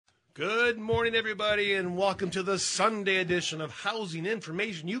Good morning, everybody, and welcome to the Sunday edition of Housing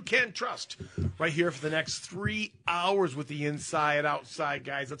Information You Can Trust. Right here for the next 3 hours with the inside, outside,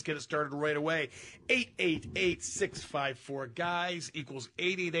 guys. Let's get it started right away. 888-654-GUYS equals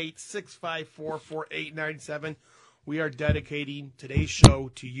 888-654-4897. We are dedicating today's show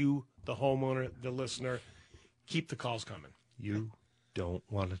to you, the homeowner, the listener. Keep the calls coming. You don't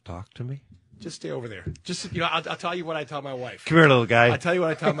want to talk to me? Just stay over there. Just, I'll tell you what I tell my wife. Come here, little guy. I'll tell you what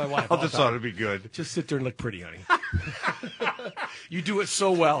I tell my wife. This ought to be good. Just sit there and look pretty, honey. You do it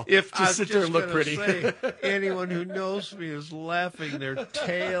so well. Just sit there and look pretty. Say, anyone who knows me is laughing their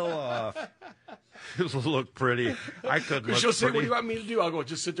tail off. Just look pretty. I couldn't look She'll say, pretty. "What do you want me to do?" I'll go,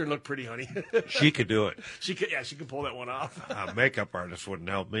 "Just sit there and look pretty, honey." She could do it. She can pull that one off. A makeup artist wouldn't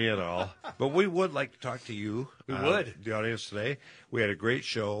help me at all. But we would like to talk to you. We would. The audience today. We had a great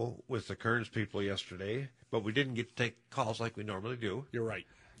show with the Kearns people yesterday, but we didn't get to take calls like we normally do. You're right.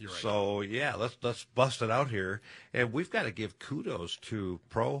 You're right. So, yeah, let's bust it out here. And we've got to give kudos to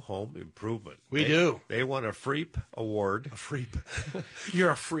Pro Home Improvement. We do. They won a FREEP award. A freep. You're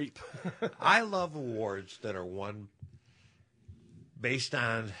a freep. I love awards that are won based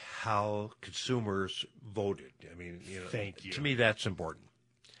on how consumers voted. I mean, Thank you. To me, that's important.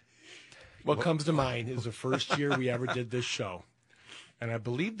 What comes to mind is the first year we ever did this show, and I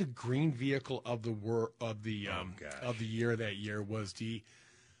believe the green vehicle of the year that year was the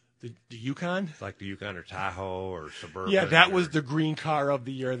Yukon. Like the Yukon or Tahoe or Suburban. Yeah, that was the green car of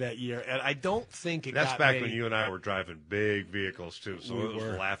the year that year, and I don't think it That's got back many, when you and I were driving big vehicles, too, so We it was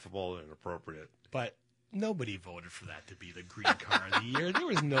were. laughable and inappropriate. But nobody voted for that to be the green car of the year. There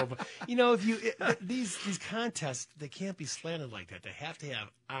was no, if these contests, they can't be slanted like that. They have to have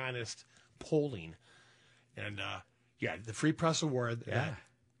honest polling, and the Free Press Award that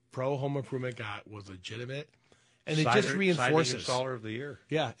Pro Home Improvement got was legitimate. And it just reinforces Installer of the Year.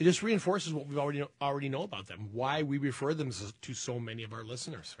 Yeah, it just reinforces what we already know about them. Why we refer them to so many of our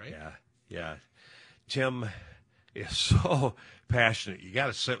listeners, right? Yeah. Tim is so passionate. You got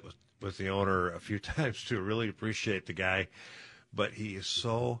to sit with the owner a few times to really appreciate the guy. But he is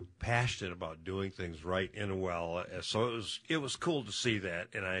so passionate about doing things right and well. So it was cool to see that.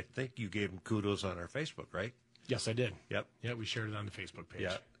 And I think you gave him kudos on our Facebook, right? Yes, I did. Yep. Yeah, we shared it on the Facebook page.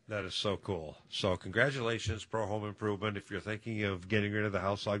 Yeah. That is so cool. So congratulations, Pro Home Improvement. If you're thinking of getting rid of the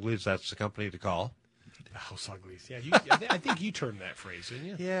house uglies, that's the company to call. The house uglies. Yeah, I think you turned that phrase, didn't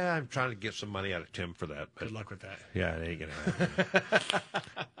you? Yeah, I'm trying to get some money out of Tim for that. Good luck with that. Yeah, it ain't going to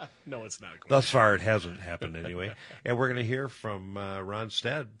happen. No, it's not. Thus far, it hasn't happened anyway. And we're going to hear from Ron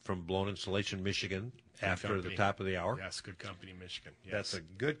Stead from Blown Insulation, Michigan, after the top of the hour. Yes, good company, Michigan. Yes. That's a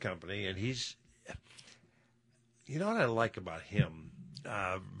good company. And he's, you know what I like about him,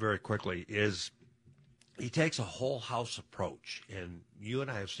 very quickly, is he takes a whole house approach. And you and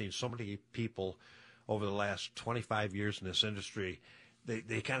I have seen so many people over the last 25 years in this industry,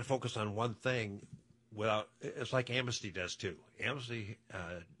 they kind of focus on one thing without, it's like Amnesty does too. Amnesty,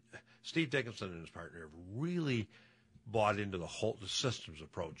 Steve Dickinson and his partner have really bought into the systems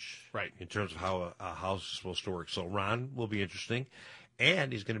approach, right, in terms of how a house is supposed to work. So Ron will be interesting,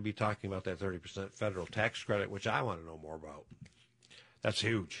 and he's going to be talking about that 30% federal tax credit, which I want to know more about. That's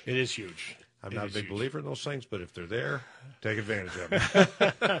huge. It is huge. I'm not a big believer in those things, but if they're there, take advantage of them.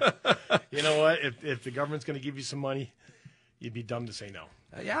 You know what? If the government's going to give you some money, you'd be dumb to say no.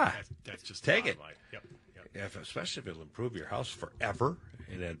 Yeah. That's just take it. Line. Yep. Especially if it'll improve your house forever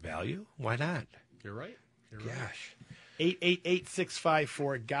and add value, why not? You're right. Gosh.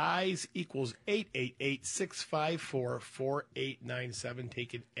 888-654-GUYS equals 888-654-4897.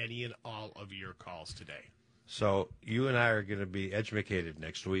 Taking any and all of your calls today. So you and I are going to be educated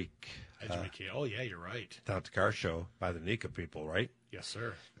next week. Oh, yeah, you're right. Down at the car show by the Nika people, right? Yes,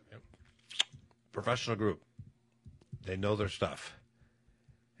 sir. Yep. Professional group. They know their stuff.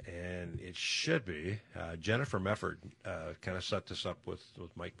 And it should be. Jennifer Mefford kind of set this up with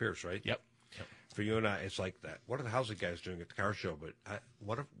Mike Pierce, right? Yep. For you and I, it's like that. What are the housing guys doing at the car show? But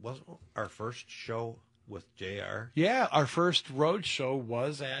wasn't our first show with JR? Yeah, our first road show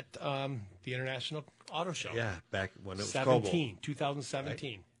was at the International Auto Show. Yeah, back when it was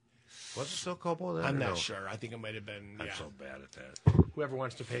 2017. Right? Was it still Cobo then? I'm not sure. I think it might have been. I'm so bad at that. Whoever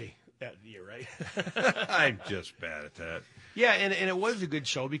wants to pay that year, right? I'm just bad at that. Yeah, and it was a good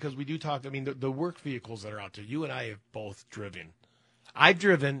show because we do talk. I mean, the work vehicles that are out there. You and I have both driven. I've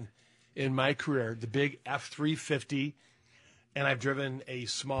driven in my career the big F-350, and I've driven a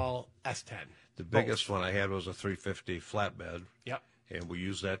small S10. The biggest one I had was a 350 flatbed. Yep. and we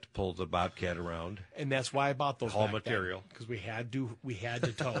use that to pull the Bobcat around. And that's why I bought those. Haul material. Because we had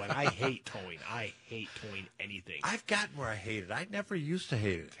to tow, and I hate towing. I hate towing anything. I've gotten where I hate it. I never used to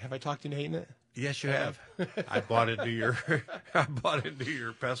hate it. Have I talked you into hating it? Yes, you have. I bought into your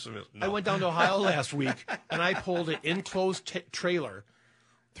pessimism. No. I went down to Ohio last week, and I pulled an enclosed trailer,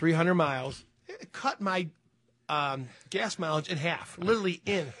 300 miles. It cut my gas mileage in half, literally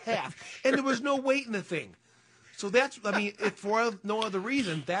in half, and there was no weight in the thing. So that's, I mean, if for no other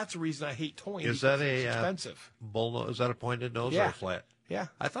reason, that's the reason I hate towing. Is that a expensive? Bull? Is that a pointed nose or a flat? Yeah.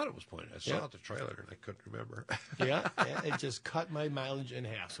 I thought it was pointed. I saw the trailer and I couldn't remember. yeah, it just cut my mileage in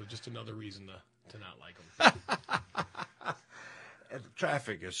half. So just another reason to not like them. And the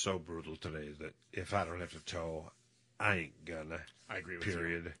traffic is so brutal today that if I don't have to tow, I ain't gonna. I agree with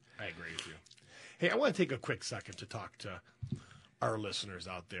period. you. I agree with you. Hey, I want to take a quick second to talk to our listeners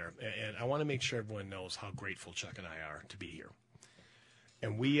out there. And I want to make sure everyone knows how grateful Chuck and I are to be here.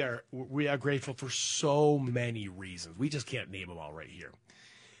 And we are grateful for so many reasons. We just can't name them all right here.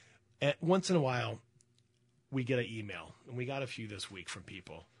 And once in a while, we get an email, and we got a few this week from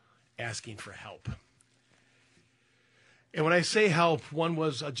people asking for help. And when I say help, one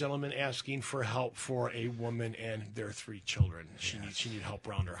was a gentleman asking for help for a woman and their 3 children. She needed help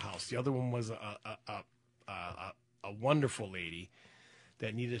around her house. The other one was a wonderful lady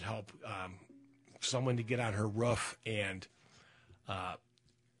that needed help, someone to get on her roof and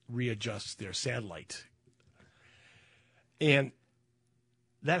readjust their satellite. And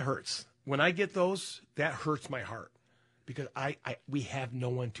that hurts. When I get those, that hurts my heart because we have no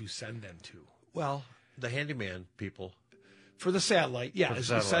one to send them to. Well, the handyman people. For the satellite, yeah,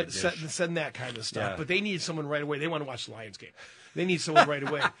 send that kind of stuff. Yeah. But they need someone right away. They want to watch the Lions game. They need someone right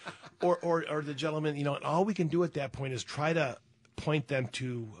away. Or the gentleman, and all we can do at that point is try to point them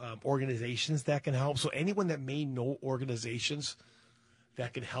to organizations that can help. So anyone that may know organizations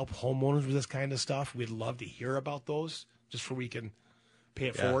that can help homeowners with this kind of stuff, we'd love to hear about those, just so we can pay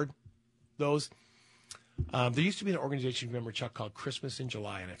it forward. Those. There used to be an organization, remember, Chuck, called Christmas in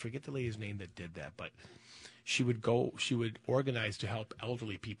July, and I forget the lady's name that did that, but she would organize to help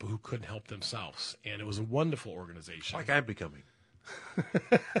elderly people who couldn't help themselves. And it was a wonderful organization. Like I'm becoming.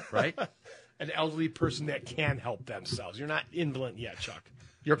 Right? An elderly person that can help themselves. You're not indolent yet, Chuck.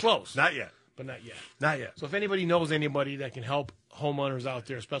 You're close. Not yet. But not yet. Not yet. So if anybody knows anybody that can help homeowners out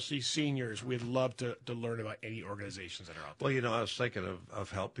there, especially seniors, we'd love to learn about any organizations that are out there. Well, I was thinking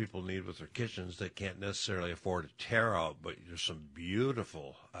of help people need with their kitchens. They can't necessarily afford to tear out, but there's some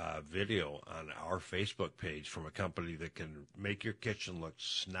beautiful video on our Facebook page from a company that can make your kitchen look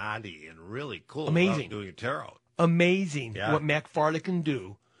snotty and really cool. Amazing. Without doing a tear out. Amazing what McFarlane can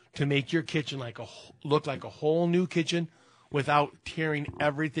do to make your kitchen look like a whole new kitchen without tearing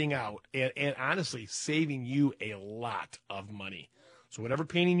everything out and honestly saving you a lot of money. So whatever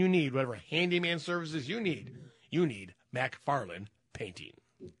painting you need, whatever handyman services you need McFarlane Painting.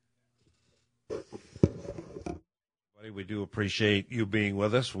 We do appreciate you being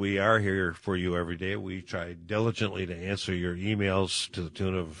with us. We are here for you every day. We try diligently to answer your emails to the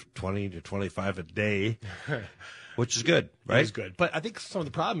tune of 20 to 25 a day, which is good, right? It is good. But I think some of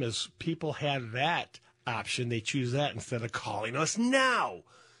the problem is people have that option. They choose that instead of calling us now.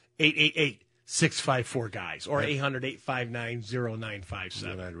 888-654-GUYS or 800-859-0957. You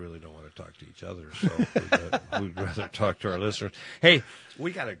and I really don't want to talk to each other, so we'd rather talk to our listeners. Hey,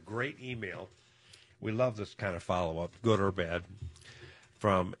 we got a great email. We love this kind of follow-up, good or bad,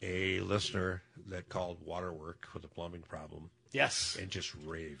 from a listener that called Waterwork with a plumbing problem. Yes. And just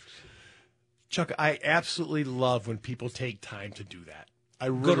raved. Chuck, I absolutely love when people take time to do that. I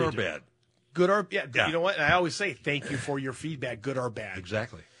really Good or do. bad. Good or yeah. You know what? And I always say thank you for your feedback, good or bad.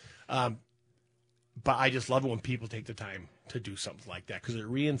 Exactly. But I just love it when people take the time to do something like that because it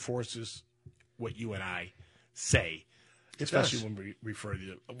reinforces what you and I say, especially when we refer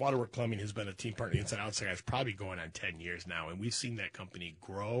to Waterwork Plumbing has been a team partner Inside Outside Guys probably going on 10 years now, and we've seen that company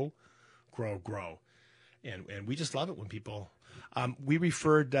grow, and we just love it when people. We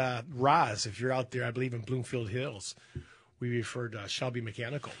referred Roz, if you're out there, I believe in Bloomfield Hills, we referred Shelby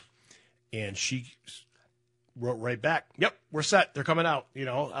Mechanical, and she wrote right back, "Yep, we're set. They're coming out."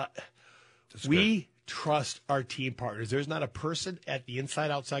 We trust our team partners. There's not a person at the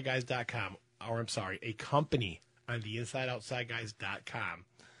InsideOutsideGuys.com, or I'm sorry, a company on the InsideOutsideGuys.com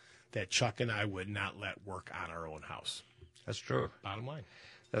that Chuck and I would not let work on our own house. That's true. Bottom line.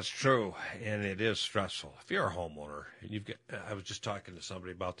 That's true, and it is stressful. If you're a homeowner, and I was just talking to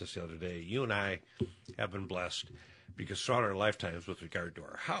somebody about this the other day. You and I have been blessed because throughout our lifetimes, with regard to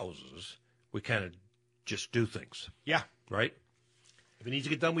our houses, we kind of just do things. Yeah. Right? If it needs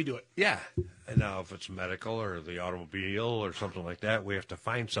to get done, we do it. Yeah. And now if it's medical or the automobile or something like that, we have to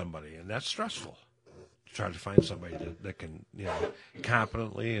find somebody, and that's stressful. Try to find somebody that can,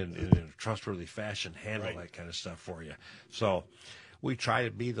 competently and in a trustworthy fashion handle that kind of stuff for you. So we try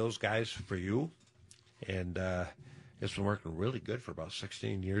to be those guys for you, and it's been working really good for about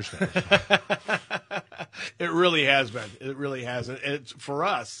 16 years now. It really has been. It really has. And it's for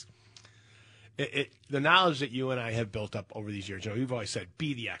us. The knowledge that you and I have built up over these years, you've always said,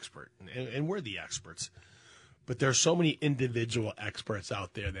 be the expert, and we're the experts. But there's so many individual experts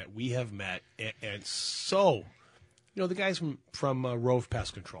out there that we have met, and so, the guys from Rove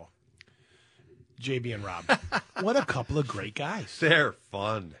Pest Control, JB and Rob, what a couple of great guys. They're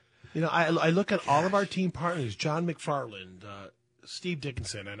fun. I look at all of our team partners, John McFarland, Steve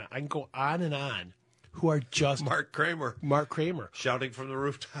Dickinson, and I can go on and on, who are just Mark Kramer shouting from the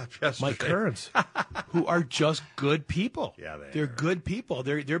rooftop yesterday. Mike Kearns, who are just good people. Yeah, they're good people.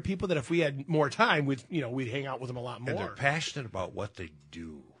 They're people that if we had more time, we'd hang out with them a lot more. And they're passionate about what they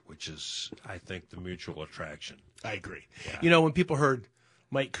do, which is, I think, the mutual attraction. I agree. Yeah. When people heard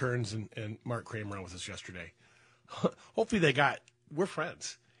Mike Kearns and Mark Kramer on with us yesterday, hopefully we're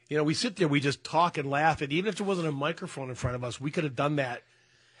friends. We sit there, we just talk and laugh, and even if there wasn't a microphone in front of us, we could have done that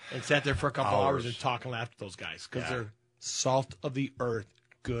and sat there for a couple hours and talk and laugh with those guys because they're salt of the earth,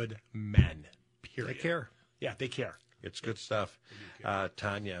 good men. Period. They care. Yeah, they care. It's good stuff.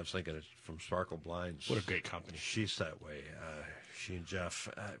 Tanya, I was thinking from Sparkle Blinds. What a great company. She's that way. She and Jeff.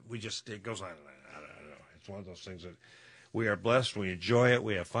 It goes on and on. I don't know. It's one of those things that we are blessed. We enjoy it.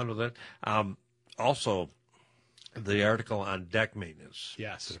 We have fun with it. Also, the article on deck maintenance.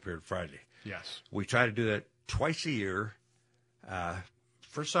 Yes. That appeared Friday. Yes. We try to do that twice a year.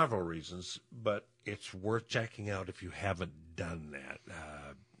 For several reasons, but it's worth checking out if you haven't done that.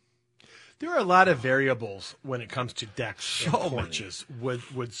 There are a lot of variables when it comes to decks and So porches,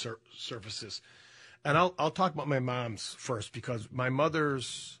 wood surfaces. And I'll talk about my mom's first because my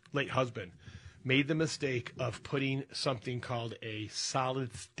mother's late husband made the mistake of putting something called a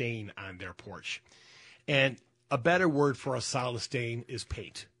solid stain on their porch. And a better word for a solid stain is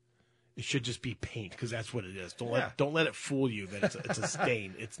paint. It should just be paint because that's what it is. Don't let it fool you that it's a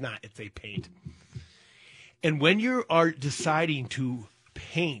stain. It's not. It's a paint. And when you are deciding to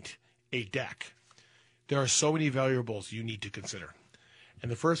paint a deck, there are so many variables you need to consider. And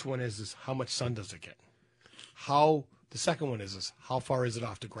the first one is how much sun does it get? The second one is how far is it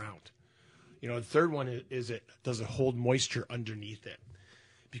off the ground? The third one is does it hold moisture underneath it?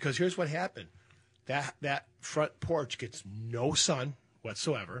 Because here's what happened. That front porch gets no sun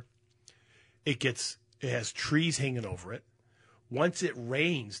whatsoever. It has trees hanging over it. Once it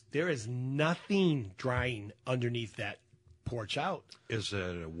rains, there is nothing drying underneath that porch out. Is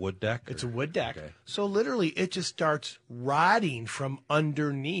it a wood deck? It's a wood deck. Okay. So literally it just starts rotting from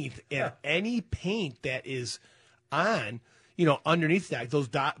underneath. And any paint that is on, underneath that, those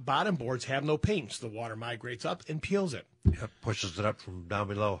bottom boards have no paint. So the water migrates up and peels it. Yep, pushes it up from down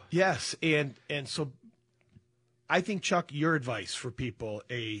below. Yes. And so I think, Chuck, your advice for people,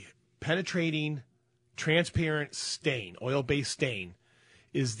 a penetrating, transparent stain, oil-based stain,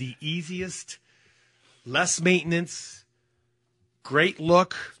 is the easiest, less maintenance, great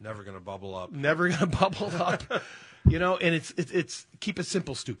look. Never going to bubble up. Never going to bubble up. And it's keep it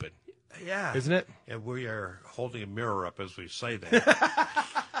simple, stupid. Yeah. Isn't it? And we are holding a mirror up as we say that.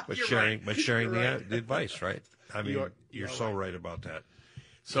 but sharing the advice, right? I mean, you're so right about that.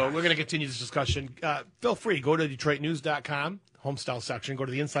 So we're going to continue this discussion. Feel free. Go to DetroitNews.com, Homestyle section. Go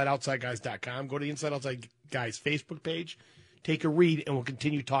to the InsideOutsideGuys.com. Go to the Inside Outside Guys Facebook page. Take a read, and we'll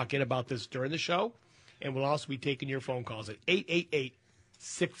continue talking about this during the show. And we'll also be taking your phone calls at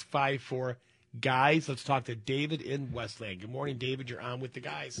 888-654-GUYS. Let's talk to David in Westland. Good morning, David. You're on with the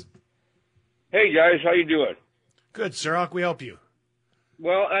guys. Hey, guys. How you doing? Good, sir. How can we help you?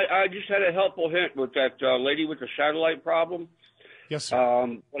 Well, I just had a helpful hint with that lady with the satellite problem. Yes,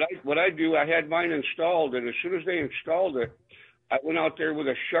 sir. What I do, I had mine installed, and as soon as they installed it, I went out there with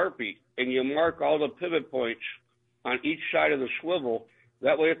a Sharpie, and you mark all the pivot points on each side of the swivel.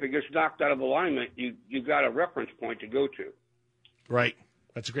 That way, if it gets knocked out of alignment, you got a reference point to go to. Right.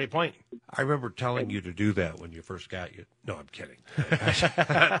 That's a great point. I remember telling you to do that when you first got you. No, I'm kidding.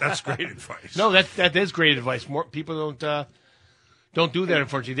 That's great advice. No, that is great advice. More people don't do that,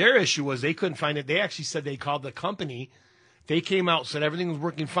 unfortunately. Their issue was they couldn't find it. They actually said they called the company. They came out, said everything was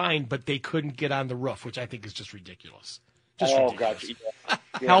working fine, but they couldn't get on the roof, which I think is just ridiculous. Ridiculous. Gotcha.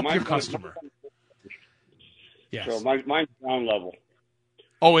 Yeah, Help your customer. Yes. So mine's ground level.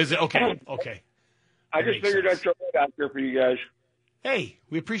 Oh, is it? Okay. Okay. I just figured I'd throw it out there for you guys. Hey,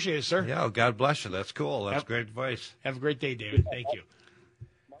 we appreciate it, sir. Yeah, God bless you. That's cool. That's great advice. Have a great day, David. Thank you.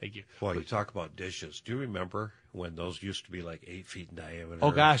 Thank you. Well, you talk about dishes. Do you remember when those used to be like 8 feet in diameter?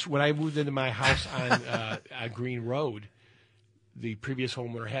 Oh gosh, when I moved into my house on Green Road, the previous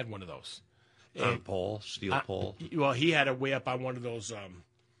homeowner had one of those. On pole, steel pole. Well, he had it way up on one of those,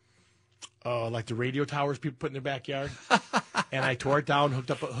 like the radio towers people put in their backyard. And I tore it down,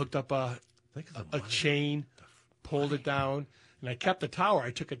 hooked up a chain, pulled it down, and I kept the tower.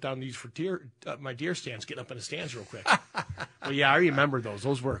 I took it down to use for my deer stands, getting up in the stands real quick. Well, yeah, I remember those.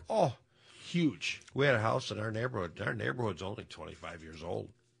 Those were huge. We had a house in our neighborhood. Our neighborhood's only 25 years old.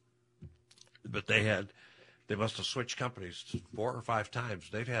 But they must have switched companies 4 or 5 times.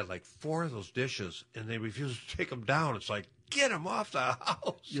 They've had like 4 of those dishes, and they refuse to take them down. It's like, get them off the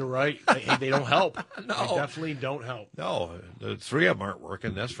house. You're right. They don't help. No. They definitely don't help. No, the 3 of them aren't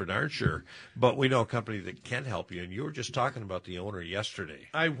working. That's for darn sure. But we know a company that can help you, and you were just talking about the owner yesterday.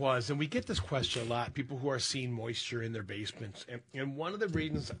 I was, and we get this question a lot, people who are seeing moisture in their basements. And one of the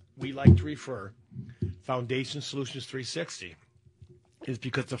reasons we like to refer Foundation Solutions 360 is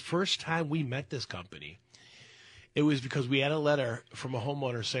because the first time we met this company, it was because we had a letter from a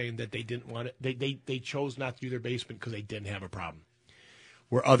homeowner saying that they didn't want it. They chose not to do their basement because they didn't have a problem,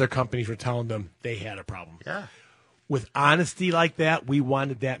 where other companies were telling them they had a problem. Yeah. With honesty like that, we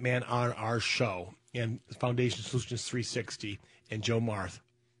wanted that man on our show. And Foundation Solutions 360 and Joe Marth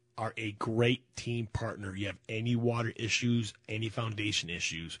are a great team partner. You have any water issues, any foundation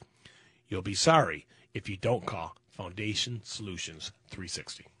issues, you'll be sorry if you don't call Foundation Solutions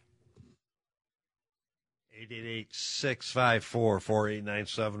 360.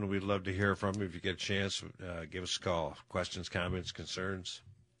 888-654-4897. We'd love to hear from you. If you get a chance, give us a call. Questions, comments, concerns,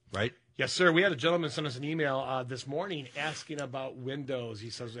 right? Yes, sir. We had a gentleman send us an email this morning asking about windows. He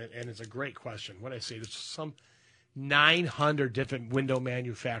says, and it's a great question. What I say, there's some 900 different window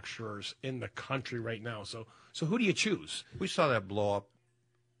manufacturers in the country right now. So who do you choose? We saw that blow up,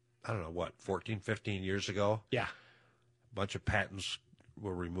 I don't know, 14, 15 years ago? Yeah. A bunch of patents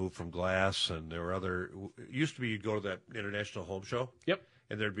were removed from glass, and there were it used to be you'd go to that International Home Show. Yep.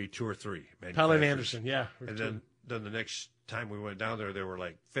 And there'd be 2 or 3 manufacturers. Pell & Anderson, yeah. And then the next time we went down there were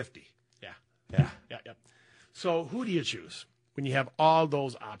like 50. Yeah. So who do you choose when you have all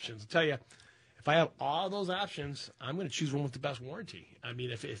those options? I'll tell you, if I have all those options, I'm going to choose one with the best warranty. I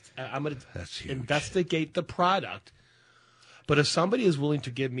mean, I'm going to investigate the product, but if somebody is willing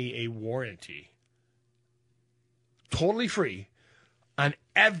to give me a warranty, totally free, on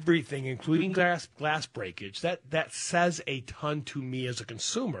everything, including glass breakage, that says a ton to me as a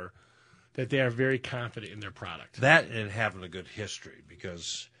consumer that they are very confident in their product. That and having a good history,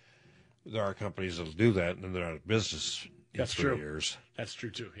 because there are companies that'll do that and they're out of business in 3 years. That's true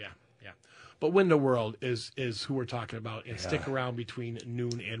too. Yeah. But Window World is who we're talking about, and stick around between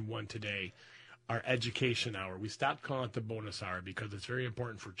noon and 1 today. Our education hour. We stopped calling it the bonus hour because it's very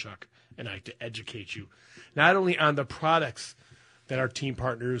important for Chuck and I to educate you, not only on the products that our team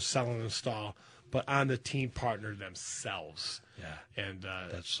partners sell and install, but on the team partner themselves. Yeah. And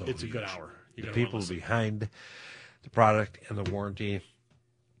that's so it's huge. A good hour. The people behind the product and the warranty.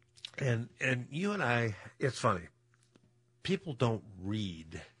 And you and I, it's funny. People don't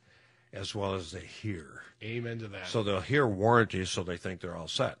read as well as they hear. Amen to that. So they'll hear warranty, so they think they're all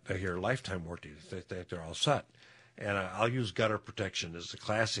set. They hear lifetime warranty, they think they're all set. And I'll use gutter protection as the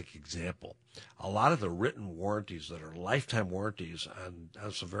classic example. A lot of the written warranties that are lifetime warranties on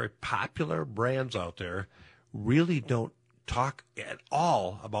some very popular brands out there really don't talk at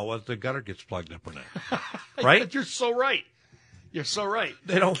all about whether the gutter gets plugged up or not. Right? You're so right. You're so right.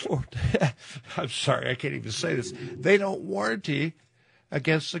 They don't. I'm sorry, I can't even say this. They don't warranty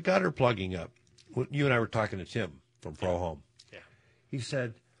against the gutter plugging up. You and I were talking to Tim from Pro Home. Yeah. He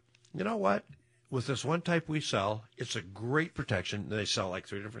said, you know what? With this one type we sell, it's a great protection. They sell like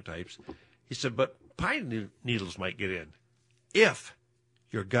 3 different types. He said, but pine needles might get in. If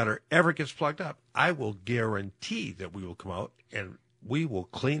your gutter ever gets plugged up, I will guarantee that we will come out and we will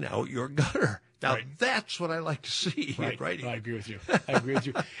clean out your gutter. Now, that's what I like to see. Right. I agree with you.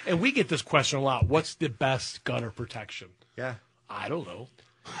 And we get this question a lot. What's the best gutter protection? Yeah. I don't know.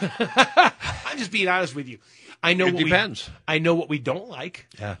 I'm just being honest with you. I know it depends. I know what we don't like.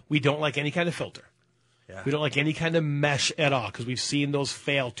 Yeah. We don't like any kind of filter. Yeah. We don't like any kind of mesh at all because we've seen those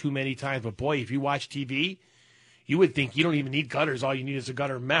fail too many times. But, boy, if you watch TV, you would think you don't even need gutters. All you need is a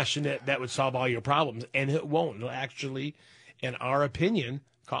gutter mesh, and that would solve all your problems. And it won't. It'll actually, in our opinion,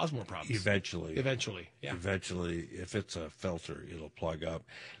 cause more problems. Eventually. Yeah. Eventually, if it's a filter, it'll plug up.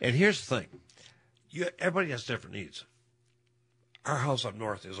 And here's the thing. Everybody has different needs. Our house up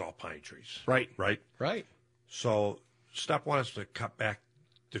north is all pine trees. Right. So step one is to cut back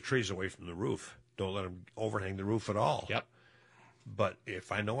the trees away from the roof. Don't let them overhang the roof at all. Yep. But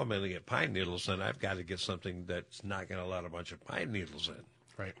if I know I'm going to get pine needles, then I've got to get something that's not going to let a bunch of pine needles in.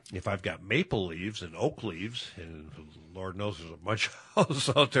 Right. If I've got maple leaves and oak leaves, and Lord knows there's a bunch of houses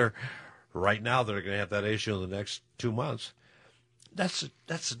out there right now that are going to have that issue in the next 2 months, that's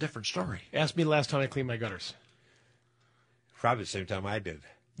a different story. Ask me the last time I cleaned my gutters. Probably the same time I did.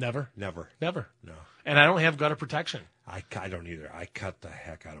 Never. Never. Never. No. And I don't have gutter protection. I don't either. I cut the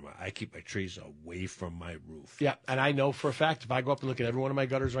heck out of I keep my trees away from my roof. Yeah, and I know for a fact if I go up and look at every one of my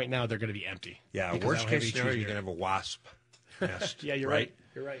gutters right now, they're going to be empty. Yeah, Because I worst don't have case any scenario, trees you're going to have a wasp nest. Yeah, you're right.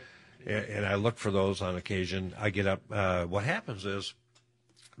 You're right. And I look for those on occasion. I get up. What happens is,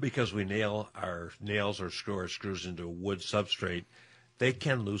 because we nail our nails or screws into a wood substrate, they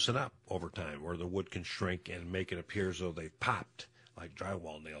can loosen up over time, or the wood can shrink and make it appear as though they've popped, like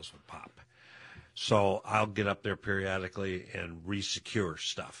drywall nails would pop. So I'll get up there periodically and re-secure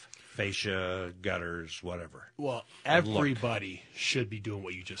stuff, fascia, gutters, whatever. Well, everybody should be doing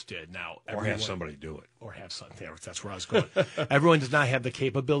what you just did now. Or have somebody do it. Or have something. There, that's where I was going. Everyone does not have the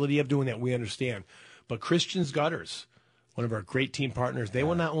capability of doing that. We understand. But Christian's Gutters, one of our great team partners, they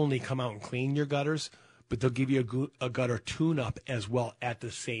will not only come out and clean your gutters, but they'll give you a gutter tune-up as well at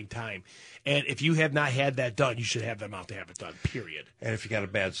the same time. And if you have not had that done, you should have them out to have it done, period. And if you got a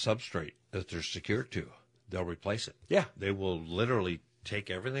bad substrate that they're secured to, they'll replace it. Yeah. They will literally take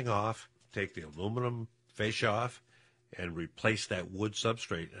everything off, take the aluminum fascia off, and replace that wood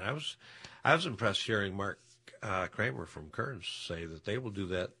substrate. And I was impressed hearing Mark Kramer from Kearns say that they will do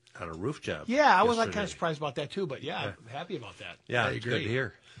that on a roof job. Yeah, I was yesterday. kind of surprised about that too, but yeah, I'm happy about that. Yeah, I it's agree. good to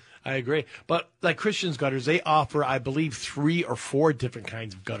hear. I agree. But like Christian's Gutters, they offer, I believe, 3 or 4 different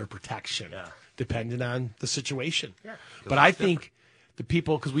kinds of gutter protection, depending on the situation. Yeah, but I think the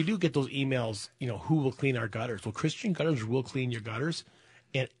people, because we do get those emails, who will clean our gutters? Well, Christian Gutters will clean your gutters,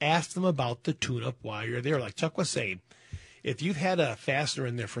 and ask them about the tune-up while you're there. Like Chuck was saying, if you've had a fastener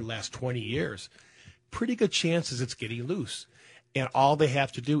in there for the last 20 years, pretty good chances it's getting loose. And all they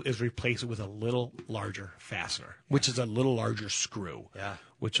have to do is replace it with a little larger fastener, which is a little larger screw,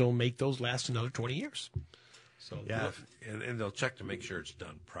 which will make those last another 20 years. So and they'll check to make sure it's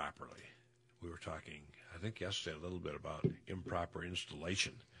done properly. We were talking, I think yesterday, a little bit about improper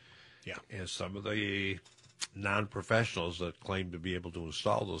installation. Yeah. And some of the non-professionals that claim to be able to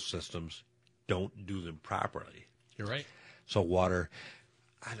install those systems don't do them properly. You're right. So water,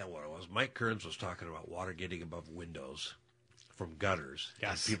 I know what it was. Mike Kearns was talking about water getting above windows from gutters.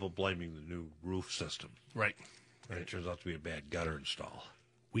 Yes. And people blaming the new roof system. Right. And it turns out to be a bad gutter install.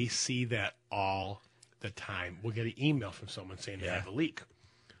 We see that all the time. We'll get an email from someone saying they have a leak.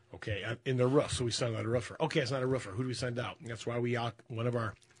 Okay, in the roof. So we send out a roofer. Okay, it's not a roofer. Who do we send out? And that's why one of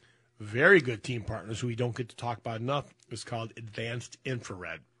our very good team partners who we don't get to talk about enough is called Advanced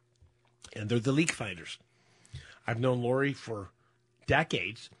Infrared. And they're the leak finders. I've known Lori for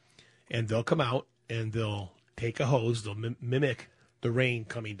decades, and they'll come out and they'll take a hose, they'll mimic the rain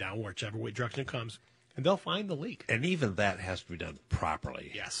coming down, whichever way direction it comes, and they'll find the leak. And even that has to be done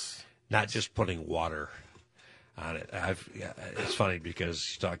properly. Yes. Not just putting water on it. It's funny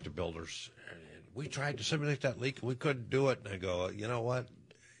because you talk to builders, and we tried to simulate that leak and we couldn't do it. And I go, you know what?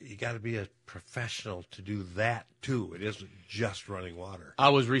 You got to be a professional to do that too. It isn't just running water. I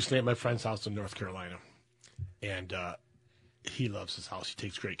was recently at my friend's house in North Carolina, and he loves his house. He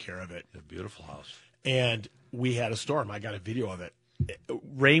takes great care of it. A beautiful house. And we had a storm. I got a video of it.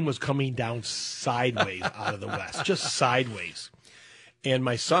 Rain was coming down sideways out of the west, just sideways. And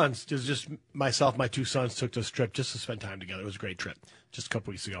my sons, just myself, my 2 sons took this trip just to spend time together. It was a great trip, just a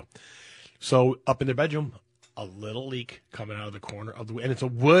couple weeks ago. So up in their bedroom, a little leak coming out of the corner of the, and it's a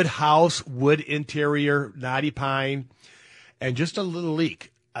wood house, wood interior, knotty pine, and just a little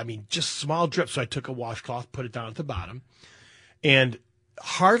leak. I mean, just small drips. So I took a washcloth, put it down at the bottom, and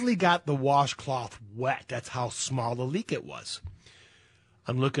hardly got the washcloth wet. That's how small the leak it was.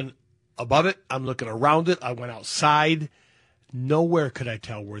 I'm looking above it. I'm looking around it. I went outside. Nowhere could I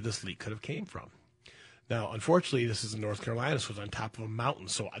tell where this leak could have came from. Now, unfortunately, this is in North Carolina, so it's on top of a mountain,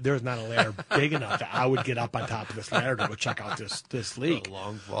 so there's not a ladder big enough that I would get up on top of this ladder to go check out this leak. A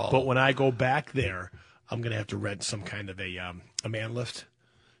long fall. But when I go back there, I'm going to have to rent some kind of a man lift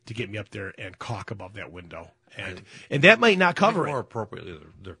to get me up there and caulk above that window. And that might not cover more it. appropriately,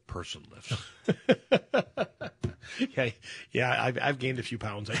 they're person lifts. Yeah, I've gained a few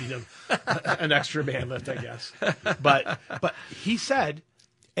pounds. I need an extra man lift, I guess. But he said,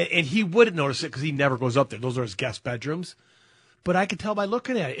 and he wouldn't notice it because he never goes up there. Those are his guest bedrooms. But I could tell by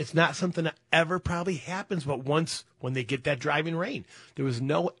looking at it, it's not something that ever probably happens. But once when they get that driving rain, there was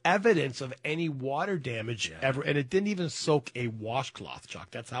no evidence of any water damage ever, and it didn't even soak a washcloth, Chuck.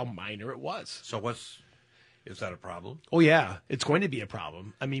 That's how minor it was. So Is that a problem? Oh, yeah. It's going to be a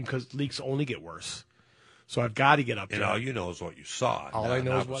problem. I mean, because leaks only get worse. So I've got to get up there. And all you know is what you saw. All I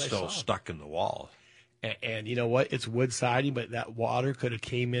know is what I still saw. stuck in the wall. And you know what? It's wood siding, but that water could have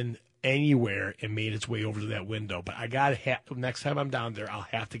came in anywhere and made its way over to that window. But I got to next time I'm down there, I'll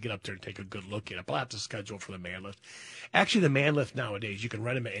have to get up there and take a good look at it. But I'll have to schedule for the man lift. Actually, the man lift nowadays, you can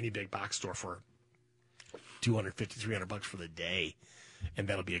rent them at any big box store for $250, $300 for the day, and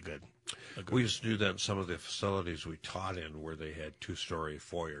that'll be a good. We used to do that in some of the facilities we taught in, where they had 2-story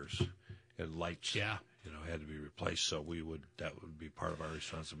foyers and lights. Yeah. Had to be replaced. So that would be part of our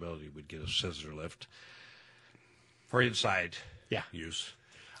responsibility. We'd get a scissor lift for inside use.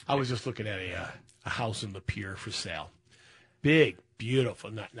 I was just looking at a house in Lapeer for sale. Big,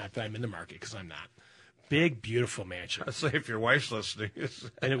 beautiful. Not that I'm in the market, because I'm not. Big, beautiful mansion. I'd say if your wife's listening.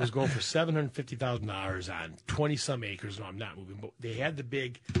 And it was going for $750,000 on 20-some acres. No, I'm not moving. But they had the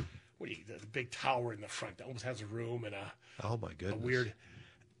big, the big tower in the front that almost has a room and oh my goodness, a weird.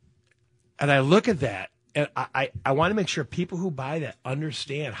 And I look at that, and I want to make sure people who buy that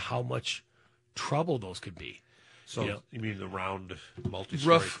understand how much trouble those could be. So you mean the round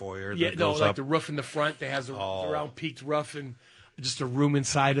multi-story Roof, foyer? Yeah, that no, goes like up? the roof in the front that has the round peaked roof and just a room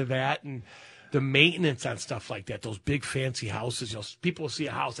inside of that, and the maintenance on stuff like that. Those big fancy houses, people will see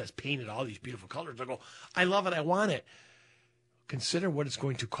a house that's painted all these beautiful colors. They go, "I love it, I want it." Consider what it's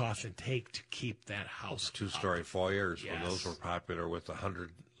going to cost and take to keep that house. 2-story foyers, Yes. when those were popular with a 100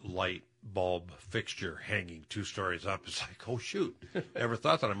 light bulb fixture hanging 2 stories up. It's like, oh shoot, never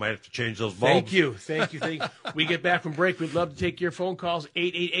thought that I might have to change those bulbs. Thank you. We get back from break. We'd love to take your phone calls,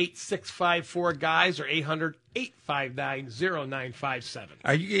 888-654-GUYS or 800-859-0957.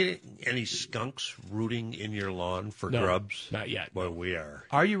 Are you getting any skunks rooting in your lawn for No, grubs? not yet. Well, we are.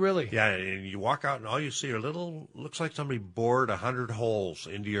 Are you really? Yeah, and you walk out and all you see are looks like somebody bored 100 holes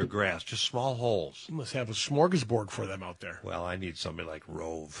into your grass, just small holes. You must have a smorgasbord for them out there. Well, I need somebody like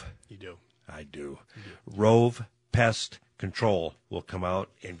Rove. You do. I do. Rove Pest Control will come out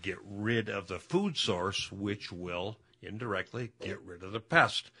and get rid of the food source, which will indirectly get rid of the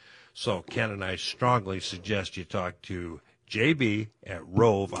pest. So Ken and I strongly suggest you talk to JB at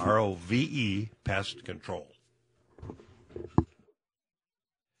Rove, R-O-V-E, Pest Control.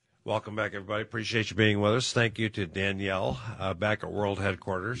 Welcome back, everybody. Appreciate you being with us. Thank you to Danielle back at World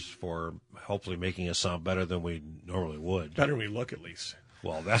Headquarters for hopefully making us sound better than we normally would. Better we look, at least.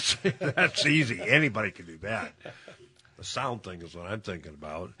 Well, that's easy. Anybody can do that. The sound thing is what I'm thinking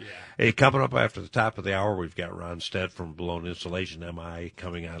about. Yeah. Hey, coming up after the top of the hour, we've got Ron Stead from Blown Insulation MI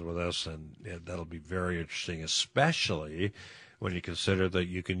coming on with us, and that'll be very interesting, especially when you consider that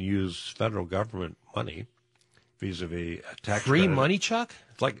you can use federal government money vis-a-vis a tax Free credit. money, Chuck?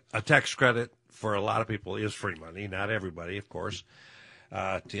 It's like a tax credit for a lot of people is free money, not everybody, of course,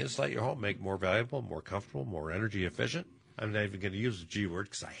 to insulate your home, make it more valuable, more comfortable, more energy efficient. I'm not even going to use the G word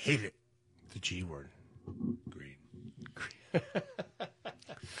because I hate it. The G word. Green.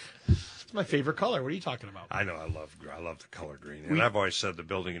 It's my favorite color. What are you talking about? I know I love the color green, and I've always said the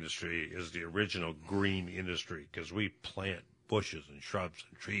building industry is the original green industry because we plant bushes and shrubs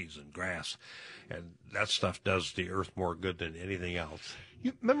and trees and grass, and that stuff does the earth more good than anything else.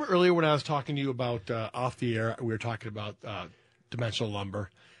 You remember earlier when I was talking to you about off the air, we were talking about dimensional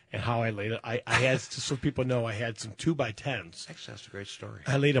lumber and how I laid it. I had, so people know, I had some 2x10s. Actually, that's a great story.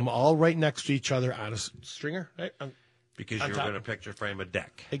 I laid them all right next to each other on a stringer, right? Because on you're top. going to picture frame a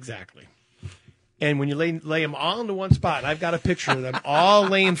deck. Exactly. And when you lay them all into one spot, and I've got a picture of them all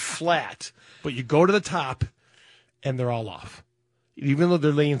laying flat, but you go to the top, and they're all off. Even though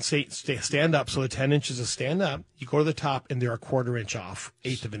they're laying stand up, so the 10 inches is stand up, you go to the top, and they're a quarter inch off,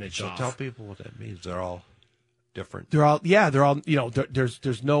 eighth of an inch So off. tell people what that means. They're all different. They're all,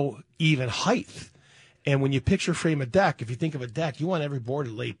 there's no even height. And when you picture frame a deck, if you think of a deck, you want every board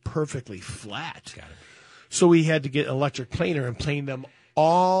to lay perfectly flat. Got it. So we had to get an electric planer and plane them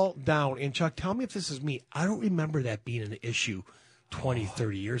all down. And Chuck, tell me if this is me. I don't remember that being an issue 20,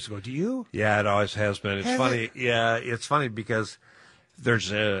 30 years ago. Do you? Yeah, it always has been. It's funny. Yeah, it's funny because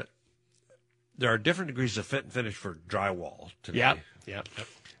there are different degrees of fit and finish for drywall today. Yep.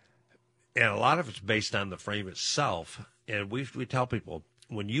 And a lot of it's based on the frame itself. And we tell people,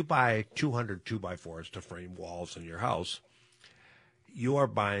 when you buy 200 2x4s to frame walls in your house, you are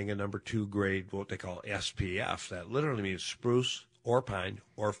buying a number 2 grade, what they call SPF. That literally means spruce or pine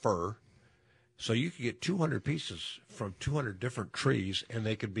or fir. So you could get 200 pieces from 200 different trees, and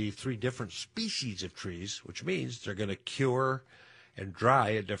they could be 3 different species of trees, which means they're going to cure and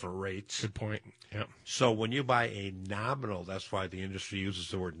dry at different rates. Good point. Yep. So when you buy a nominal, that's why the industry uses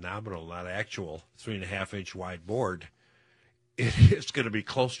the word nominal, not actual, 3.5 inch wide board, it's going to be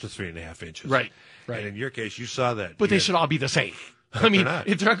close to 3.5 inches. Right. And in your case, you saw that. But they should all be the same. I mean, not.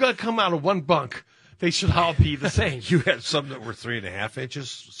 if they're going to come out of one bunk, they should all be the same. You had some that were 3.5 inches,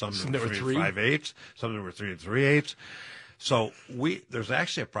 some that were 3 5/8, some that were 3 3/8. So there's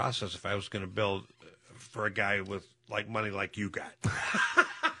actually a process. If I was going to build for a guy with like money like you got,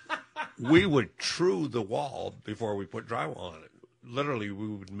 we would true the wall before we put drywall on it. Literally, we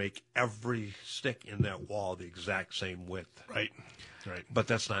would make every stick in that wall the exact same width. Right. But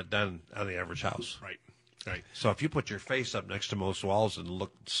that's not done on the average house. Right. So if you put your face up next to most walls and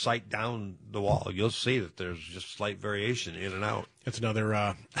look sight down the wall, you'll see that there's just slight variation in and out. That's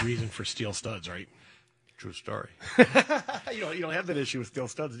another reason for steel studs, right? True story. You don't have that issue with steel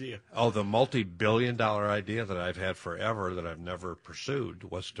studs, do you? Oh, the multi-billion-dollar idea that I've had forever that I've never pursued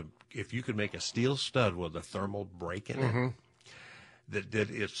was if you could make a steel stud with a thermal break in it that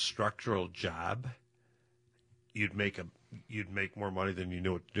did its structural job, you'd make more money than you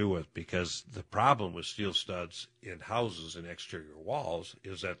knew what to do with, because the problem with steel studs in houses and exterior walls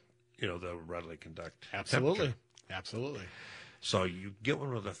is that, they'll readily conduct temperature. Absolutely. So you get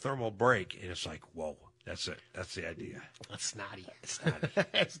one with a thermal break, and it's like, whoa, that's it. That's the idea. That's snotty.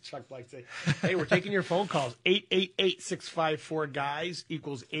 As Chuck likes to say. Hey, we're taking your phone calls. 888-654-GUYS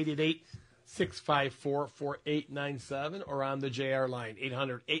equals 888-654-4897, or on the JR line,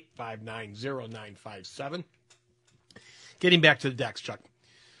 800-859-0957. Getting back to the decks, Chuck.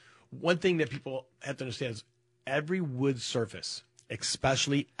 One thing that people have to understand is every wood surface,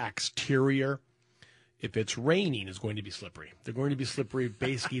 especially exterior, if it's raining, is going to be slippery. They're going to be slippery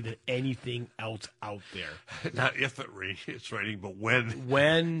basically than anything else out there. Not if it's raining, but when.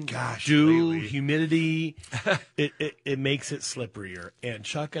 When, dew, humidity, it makes it slipperier. And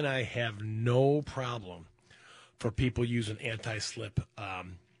Chuck and I have no problem for people using anti-slip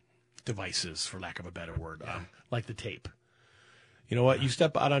devices, for lack of a better word, like the tape. You know what? You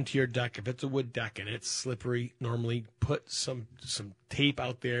step out onto your deck. If it's a wood deck and it's slippery, normally put some tape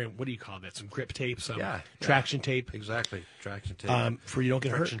out there. What do you call that? Some grip tape, traction tape. Exactly, traction tape. For you don't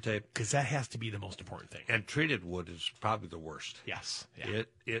get traction hurt. Tape. Because that has to be the most important thing. And treated wood is probably the worst. Yes. Yeah.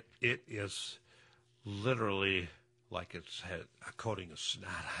 It is literally like it's had a coating of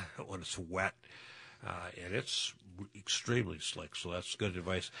snot when it's wet, and it's extremely slick. So that's good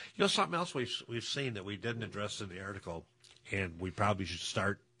advice. Something else we've seen that we didn't address in the article, and we probably should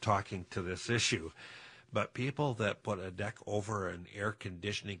start talking to this issue, but people that put a deck over an air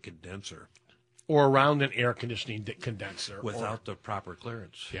conditioning condenser. Or around an air conditioning condenser. Without the proper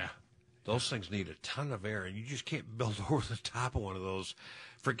clearance. Yeah. Those things need a ton of air, and you just can't build over the top of one of those.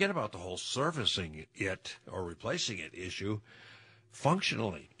 Forget about the whole servicing it or replacing it issue.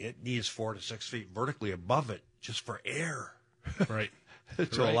 Functionally, it needs 4 to 6 feet vertically above it just for air. Right.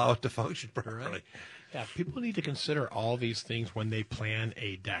 to allow it to function properly. Right. Yeah, people need to consider all these things when they plan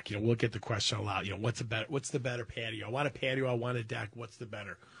a deck. We'll get the question a lot. What's the better patio? I want a patio. I want a deck. What's the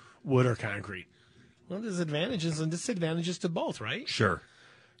better, wood or concrete? Well, there's advantages and disadvantages to both, right? Sure.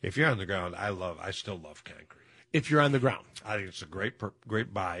 If you're on the ground, I still love concrete. If you're on the ground, I think it's a great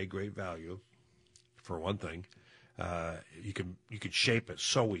buy, great value. For one thing, you can shape it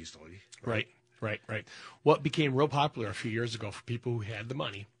so easily. Right. What became real popular a few years ago for people who had the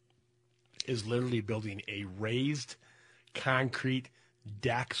money is literally building a raised concrete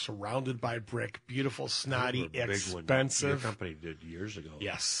deck surrounded by brick, beautiful, snotty, expensive. Your company did years ago.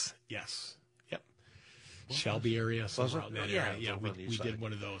 Yes. Yep. Shelby area, somewhere out in that area. Yeah, we did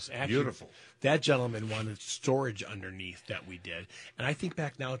one of those. Actually, beautiful. That gentleman wanted storage underneath that we did, and I think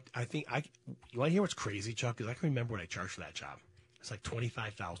back now. You want to hear what's crazy, Chuck? Because I can remember what I charged for that job. It's like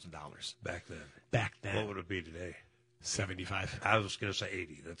 $25,000 back then. What would it be today? 75. I was going to say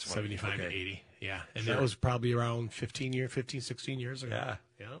 80. That's funny. 75 to 80. Yeah. And that was probably around 16 years ago.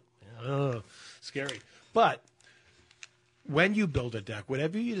 Yeah. Oh, scary. But when you build a deck,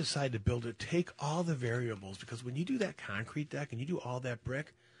 whatever you decide to build it, take all the variables, because when you do that concrete deck and you do all that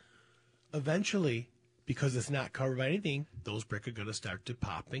brick, eventually, because it's not covered by anything, those brick are going to start to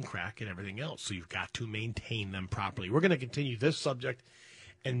pop and crack and everything else. So you've got to maintain them properly. We're going to continue this subject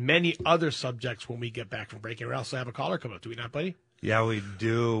and many other subjects when we get back from breaking. We also have a caller come up, do we not, buddy? Yeah, we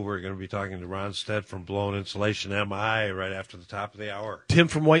do. We're going to be talking to Ron Stead from Blown Insulation MI right after the top of the hour. Tim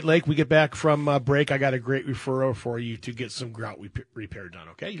from White Lake, we get back from break. I got a great referral for you to get some grout repair done,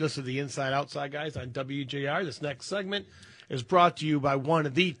 okay? You listen to the Inside Outside Guys on WJR. This next segment is brought to you by one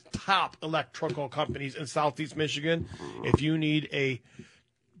of the top electrical companies in Southeast Michigan. If you need a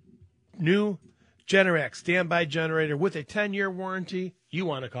new Generac standby generator with a 10-year warranty, you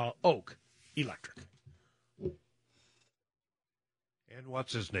want to call Oak Electric. And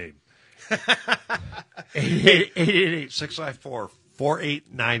what's his name?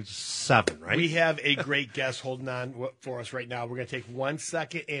 888-654-4897, right? We have a great guest holding on for us right now. We're going to take 1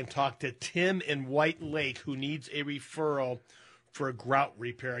 second and talk to Tim in White Lake, who needs a referral for a grout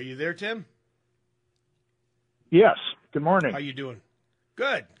repair. Are you there, Tim? Yes. Good morning. How you doing?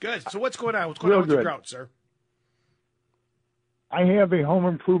 Good, good. So what's going on? What's going on with your grout, sir? I have a home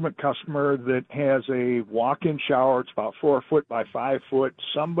improvement customer that has a walk-in shower. It's about 4 foot by 5 foot.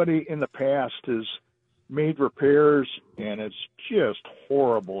 Somebody in the past has made repairs, and it's just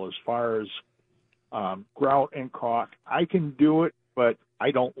horrible as far as grout and caulk. I can do it, but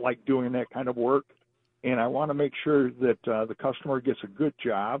I don't like doing that kind of work, and I want to make sure that the customer gets a good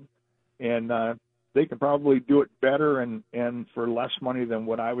job, and they can probably do it better and for less money than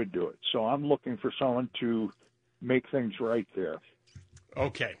what I would do it. So I'm looking for someone to make things right there.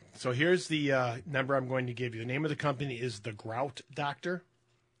 Okay, so here's the number I'm going to give you. The name of the company is The Grout Doctor,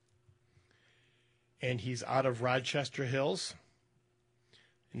 and he's out of Rochester Hills,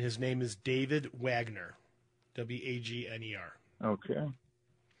 and his name is David Wagner, Wagner. Okay.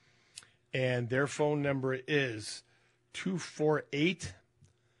 And their phone number is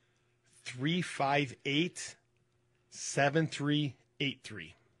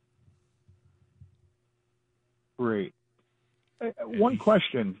 248-358-7383. Great. One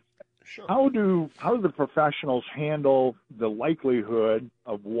question. Sure. How do the professionals handle the likelihood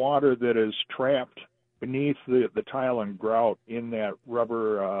of water that is trapped beneath the tile and grout in that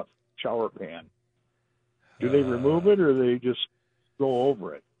rubber shower pan? Do they remove it, or they just go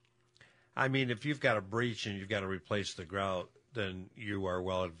over it? I mean, if you've got a breach and you've got to replace the grout, then you are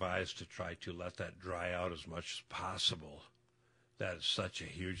well advised to try to let that dry out as much as possible. That is such a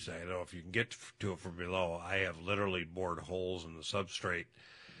huge thing. I don't know if you can get to it from below. I have literally bored holes in the substrate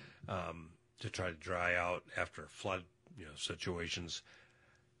to try to dry out after flood situations.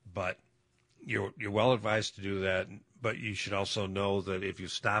 But you're well advised to do that. But you should also know that if you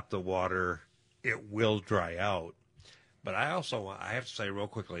stop the water, it will dry out. But I have to say real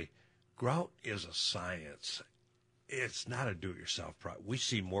quickly, grout is a science. It's not a do-it-yourself problem. We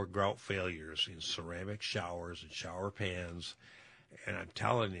see more grout failures in ceramic showers and shower pans. And I'm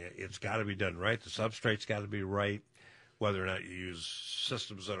telling you, it's got to be done right. The substrate's got to be right. Whether or not you use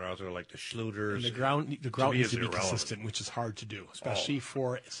systems that are out there like the Schluters. And the grout needs to be consistent, which is hard to do, especially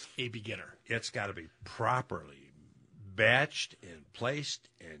for a beginner. It's got to be properly batched and placed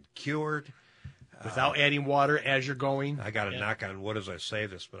and cured. Without adding water as you're going. I got to knock on wood as I say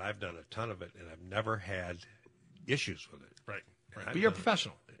this, but I've done a ton of it, and I've never had issues with it. Right. But you're a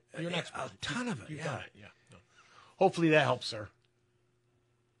professional. You're an expert. A ton of it, You've done it, No. Hopefully that helps, sir.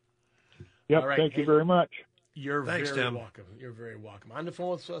 Yep, right, thank you very much. Thanks, very Tim. welcome. You're very welcome. On the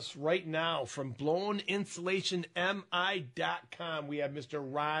phone with us right now from BlownInsulationMI.com, we have Mr.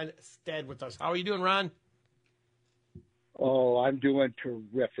 Ron Stead with us. How are you doing, Ron? Oh, I'm doing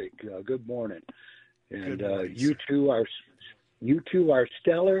terrific. Good morning. And Good morning, you two are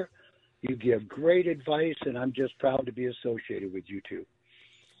stellar. You give great advice, and I'm just proud to be associated with you two.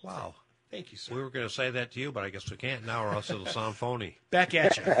 Wow. Thank you, sir. We were going to say that to you, but I guess we can't now, or else it'll sound phony. Back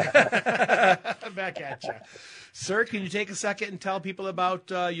at you. Back at you. Sir, can you take a second and tell people about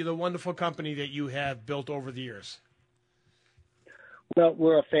the wonderful company that you have built over the years? Well,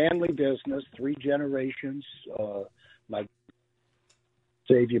 we're a family business, 3 generations. My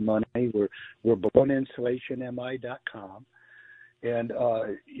save you money. We're BlownInsulationMI.com. And,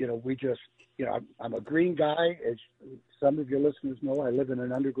 we just, I'm a green guy. As some of your listeners know, I live in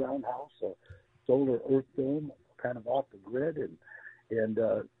an underground house, a solar earth dome, kind of off the grid. And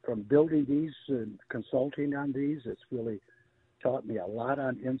from building these and consulting on these, it's really taught me a lot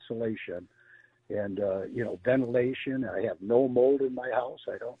on insulation and, ventilation. I have no mold in my house.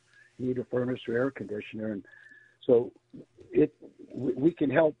 I don't need a furnace or air conditioner. And so we can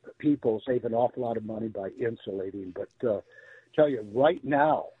help people save an awful lot of money by insulating. But tell you right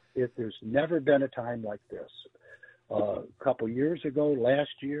now, there's never been a time like this. A couple years ago,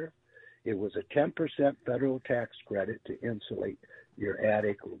 last year, it was a 10% federal tax credit to insulate your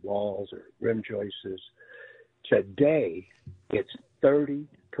attic or walls or rim joists. Today, it's 30%.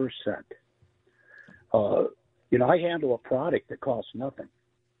 I handle a product that costs nothing.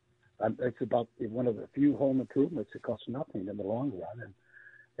 It's about one of the few home improvements that costs nothing in the long run, and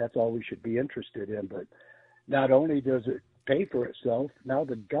that's all we should be interested in. But not only does it pay for itself, now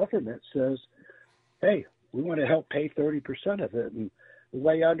the government says, hey, we want to help pay 30% of it. And the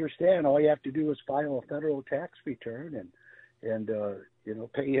way I understand, all you have to do is file a federal tax return and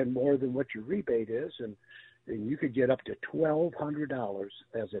pay in more than what your rebate is, and you could get up to $1,200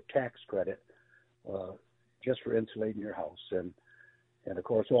 as a tax credit just for insulating your house. And And of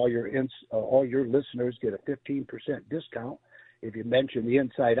course, all your listeners get a 15% discount if you mention the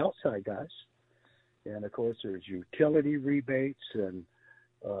Inside Outside guys. And of course, there's utility rebates, and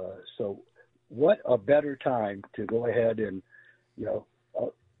so what a better time to go ahead and,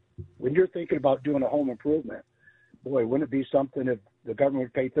 when you're thinking about doing a home improvement, boy, wouldn't it be something if the government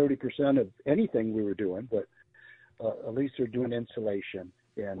would pay 30% of anything we were doing, but at least they're doing insulation.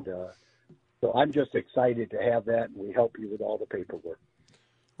 And so I'm just excited to have that, and we help you with all the paperwork.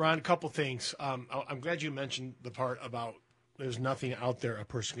 Ron, a couple things. I'm glad you mentioned the part about there's nothing out there a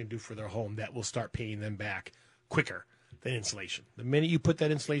person can do for their home that will start paying them back quicker than insulation. The minute you put that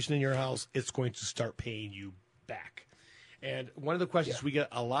insulation in your house, it's going to start paying you back. And one of the questions we get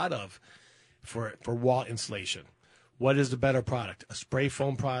a lot of for wall insulation, what is the better product, a spray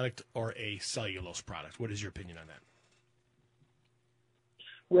foam product or a cellulose product? What is your opinion on that?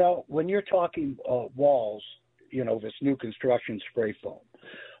 Well, when you're talking walls, this new construction spray foam,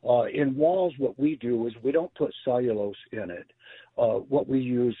 in walls, what we do is we don't put cellulose in it. What we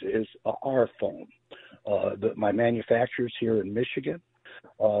use is our foam. My manufacturer's here in Michigan.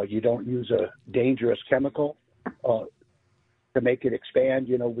 You don't use a dangerous chemical to make it expand.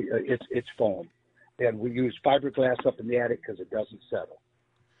 It's foam. And we use fiberglass up in the attic because it doesn't settle.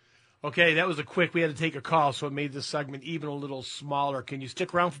 Okay, that was we had to take a call, so it made this segment even a little smaller. Can you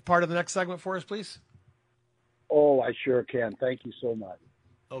stick around for part of the next segment for us, please? Oh, I sure can. Thank you so much.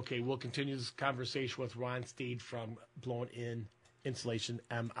 Okay, we'll continue this conversation with Ron Steed from Blown In Insulation,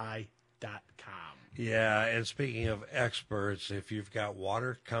 MI.com. Yeah, and speaking of experts, if you've got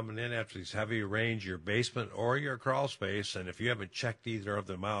water coming in after these heavy rains, your basement or your crawl space, and if you haven't checked either of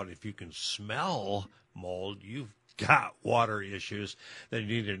them out, if you can smell mold, you've got water issues, then you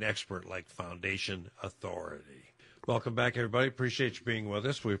need an expert like Foundation Authority. Welcome back, everybody. Appreciate you being with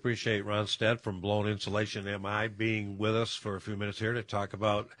us. We appreciate Ron Stead from Blown Insulation MI being with us for a few minutes here to talk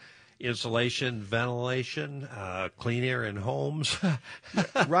about insulation, ventilation, clean air in homes.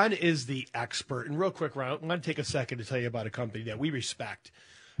 Ron is the expert. And real quick, Ron, I want to take a second to tell you about a company that we respect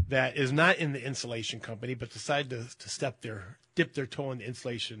that is not in the insulation company, but decided to dip their toe in the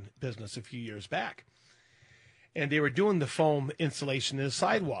insulation business a few years back. And they were doing the foam insulation in the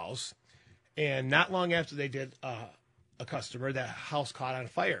sidewalls. And not long after they did a customer, that house caught on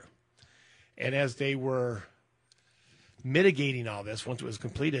fire. And as they were mitigating all this, once it was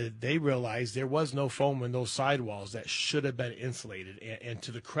completed, they realized there was no foam in those sidewalls that should have been insulated. And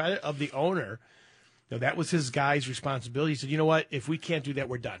to the credit of the owner, that was his guy's responsibility. He said, you know what, if we can't do that,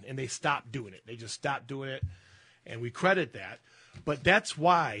 we're done. And they stopped doing it. They just stopped doing it. And we credit that. But that's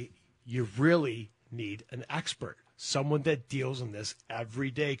why you really need an expert, someone that deals in this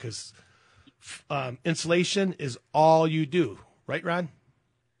every day, because insulation is all you do. Right, Ron?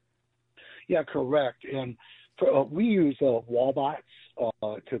 Yeah, correct. And we use Wallbox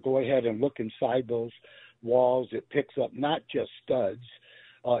to go ahead and look inside those walls. It picks up not just studs.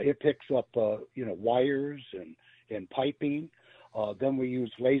 It picks up, wires and piping. Then we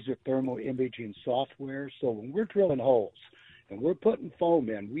use laser thermal imaging software. So when we're drilling holes and we're putting foam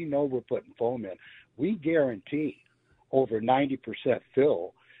in, we know we're putting foam in. We guarantee over 90%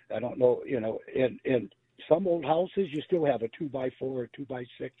 fill. I don't know, in some old houses, you still have a 2x4 or 2x6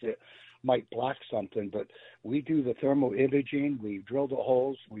 that might block something, but we do the thermal imaging, we drill the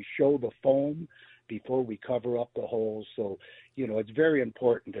holes, we show the foam before we cover up the holes. So, it's very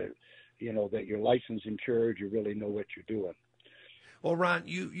important that you're licensed, insured, you really know what you're doing. Well, Ron,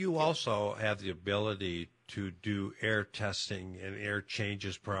 you also have the ability to do air testing and air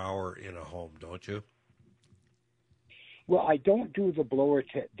changes per hour in a home, don't you? Well, I don't do the blower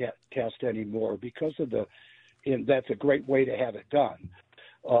test anymore because of and that's a great way to have it done.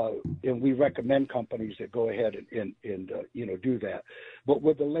 And we recommend companies that go ahead and do that. But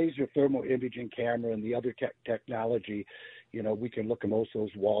with the laser thermal imaging camera and the other technology, we can look at most of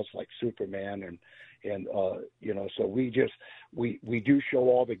those walls like Superman and so we do show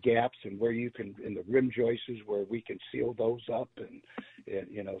all the gaps and where you can, in the rim joists where we can seal those up and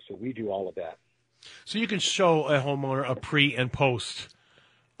so we do all of that. So you can show a homeowner a pre and post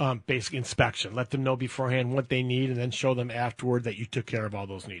basic inspection. Let them know beforehand what they need and then show them afterward that you took care of all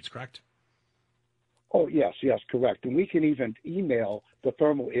those needs, correct? Oh, yes, correct. And we can even email the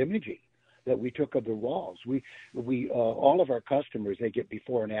thermal imaging that we took of the walls. We all of our customers, they get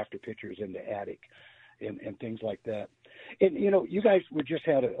before and after pictures in the attic and things like that. And, you guys, we just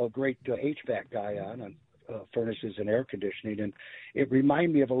had a great HVAC guy on furnaces and air conditioning, and it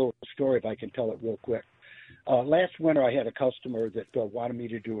reminded me of a little story, if I can tell it real quick. Last winter, I had a customer that wanted me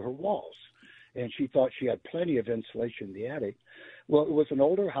to do her walls, and she thought she had plenty of insulation in the attic. Well, it was an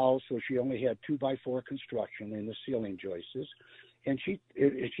older house, so she only had 2x4 construction in the ceiling joists, and she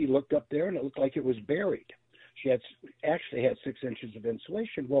looked up there, and it looked like it was buried. She actually had 6 inches of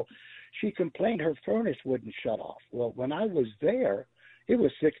insulation. Well, she complained her furnace wouldn't shut off. Well, when I was there, it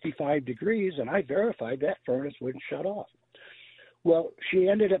was 65 degrees, and I verified that furnace wouldn't shut off. Well, she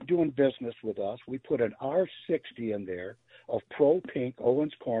ended up doing business with us. We put an R60 in there of Pro Pink,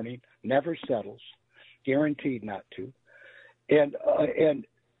 Owens Corning, never settles, guaranteed not to. And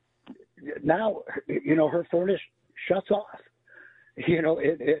now, her furnace shuts off,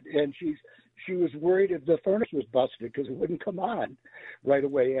 and she was worried if the furnace was busted because it wouldn't come on right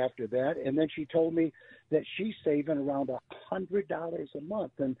away after that. And then she told me that she's saving around $100 a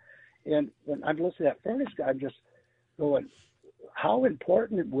month. And when I'm listening to that furnace guy, I'm just going, how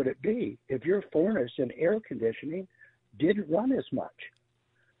important would it be if your furnace and air conditioning didn't run as much?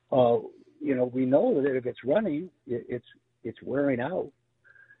 We know that if it's running, it's wearing out.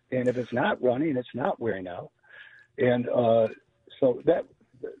 And if it's not running, it's not wearing out. And so that,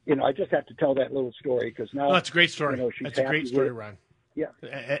 I just have to tell that little story because now. No, that's a great story. She's that's a great story, with, Ron. Yeah.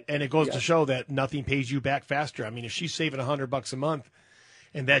 And it goes to show that nothing pays you back faster. I mean, if she's saving $100 a month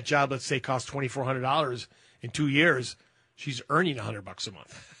and that job, let's say, costs $2,400 in 2 years, she's earning $100 a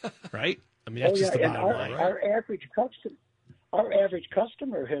month, right? I mean, that's just the bottom line. Right? Our average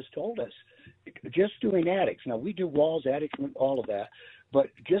customer has told us just doing attics. Now we do walls, attics, all of that, but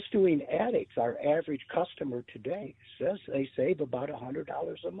just doing attics, our average customer today says they save about $100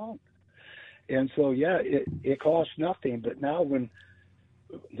 a month. And so, it costs nothing. But now when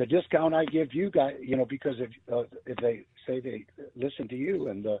the discount I give you guys, because if they say they listen to you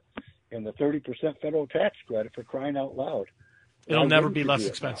and the 30% federal tax credit for crying out loud, it'll never be less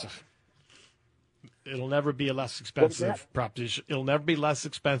expensive. It'll never be a less expensive proposition. It'll never be less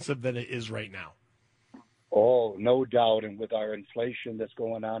expensive than it is right now. Oh, no doubt. And with our inflation that's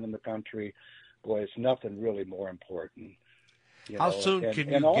going on in the country, boy, it's nothing really more important. How soon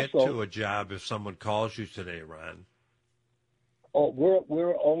can you get to a job if someone calls you today, Ron? Oh,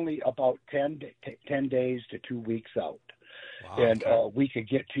 we're only about 10 days to 2 weeks out. Wow, and we could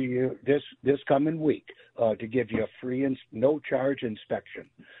get to you this coming week to give you a free and no charge inspection.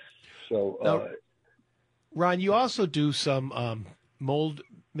 So, now, Ron, you also do some mold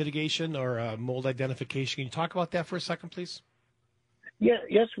mitigation or mold identification. Can you talk about that for a second, please? Yeah,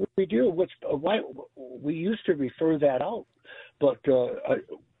 yes, we do. Why we used to refer that out, but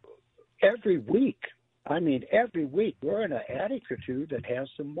every week, we're in an attic or two that has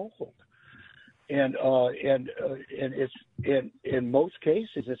some mold. And it's in most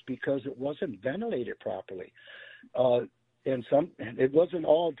cases it's because it wasn't ventilated properly, and it wasn't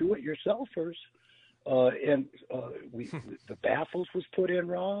all do-it-yourselfers, the baffles was put in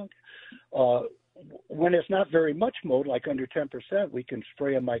wrong. When it's not very much mold, like under 10%, we can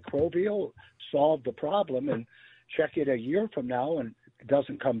spray a microbial, solve the problem, and check it a year from now, and it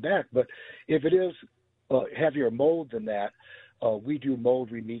doesn't come back. But if it is heavier mold than that, we do mold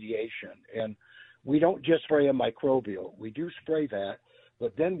remediation, and we don't just spray a microbial. We do spray that,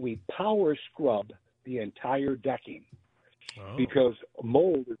 but then we power scrub the entire decking because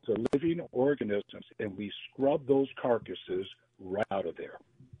mold is a living organism, and we scrub those carcasses right out of there.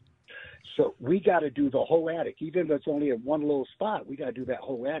 So we got to do the whole attic. Even if it's only in one little spot, we got to do that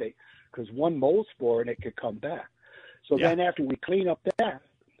whole attic because one mold spore and it could come back. So then after we clean up that,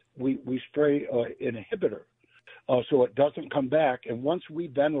 we spray an inhibitor so it doesn't come back. And once we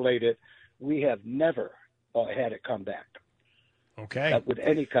ventilate it, we have never had it come back. Okay. With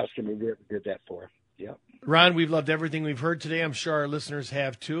any customer we ever did that for. Yeah. Ron, we've loved everything we've heard today. I'm sure our listeners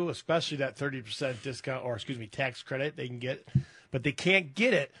have too, especially that 30% discount tax credit they can get. But they can't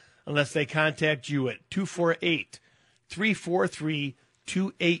get it unless they contact you at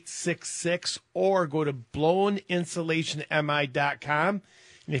 248-343-2866 or go to bloweninsulationmi.com.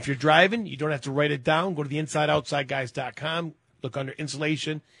 And if you're driving, you don't have to write it down. Go to the InsideOutsideGuys.com, look under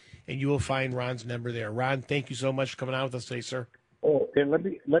insulation, and you will find Ron's number there. Ron, thank you so much for coming out with us today, sir. Oh, and let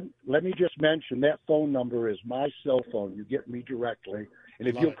me just mention that phone number is my cell phone. You get me directly, and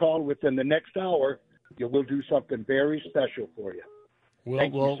if you'll call within the next hour, we'll do something very special for you.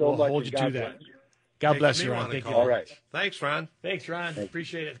 We'll hold you to that. God bless you, Ron. Thank you. All right. Thanks, Ron. Thanks, Ron.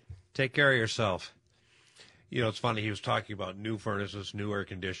 Appreciate it. Take care of yourself. It's funny. He was talking about new furnaces, new air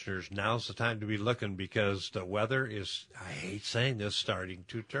conditioners. Now's the time to be looking because the weather is, I hate saying this, starting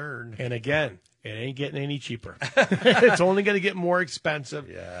to turn. And again, it ain't getting any cheaper. It's only going to get more expensive.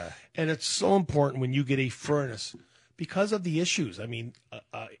 Yeah. And it's so important when you get a furnace because of the issues. I mean,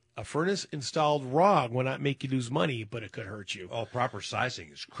 a furnace installed wrong will not make you lose money, but it could hurt you. Oh, proper sizing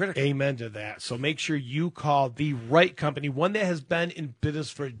is critical. Amen to that. So make sure you call the right company, one that has been in business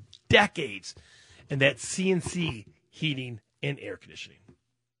for decades, and that's CNC Heating and Air Conditioning.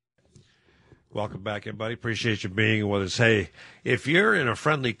 Welcome back, everybody. Appreciate you being with us. Hey, if you're in a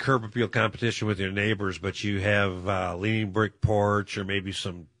friendly curb appeal competition with your neighbors, but you have leaning brick porch or maybe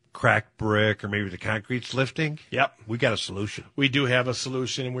some cracked brick or maybe the concrete's lifting, Yep. we got a solution. We do have a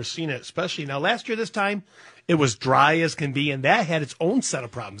solution, and we're seeing it, especially now. Last year, this time, it was dry as can be, and that had its own set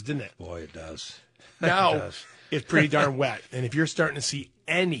of problems, didn't it? Boy, it does. Now, It does. it's pretty darn wet. And if you're starting to see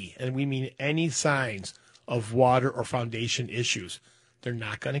any, and we mean any signs of water or foundation issues, they're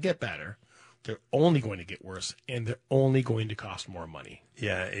not going to get better. They're only going to get worse, and they're only going to cost more money.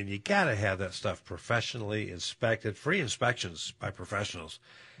 Yeah, and you got to have that stuff professionally inspected, free inspections by professionals,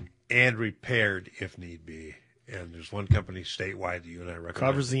 and repaired if need be. And there's one company statewide that you and I recommend.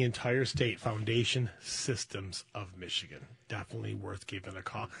 Covers the entire state, Foundation Systems of Michigan. Definitely worth giving a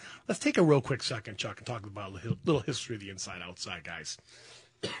call. Let's take a real quick second, Chuck, and talk about a little history of the Inside Outside guys.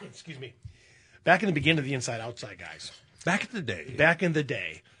 Excuse me. Back in the beginning of the Inside Outside guys, Back in the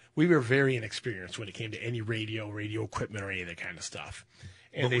day, we were very inexperienced when it came to any radio equipment, or any of that kind of stuff.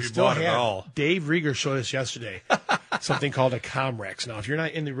 And But they we still bought it have. all. Dave Rieger showed us yesterday something called a Comrex. Now, if you're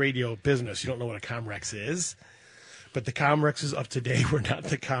not in the radio business, you don't know what a Comrex is. But the Comrexes of today were not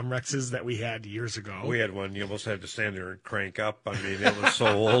the Comrexes that we had years ago. we had one you almost had to stand there and crank up. I mean, it was so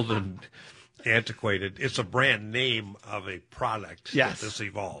old and antiquated. It's a brand name of a product Yes. that this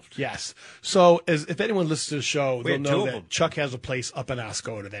evolved. Yes. So, if anyone listens to the show, We they'll had two know of that them. Chuck has a place up in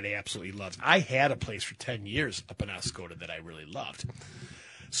Oscoda that he absolutely loves. I had a place for 10 years up in Oscoda that I really loved.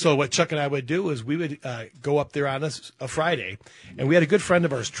 So what Chuck and I would do is we would go up there on a Friday, and we had a good friend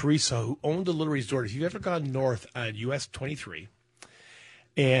of ours, Teresa, who owned a little resort. If you've ever gone north on US 23,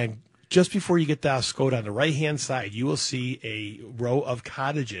 and just before you get to Oscoda on the right-hand side, you will see a row of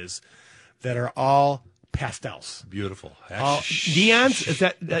cottages that are all pastels. Beautiful. All neons? Is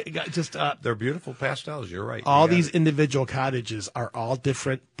that just They're beautiful pastels. You're right. all You got these it. individual cottages are all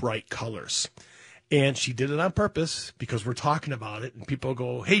different bright colors. And she did it on purpose because we're talking about it, and people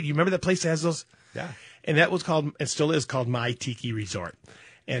go, "Hey, do you remember that place that has those?" Yeah. And that was called, and still is called, My Tiki Resort.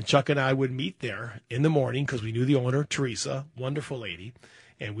 And Chuck and I would meet there in the morning because we knew the owner, Teresa, wonderful lady.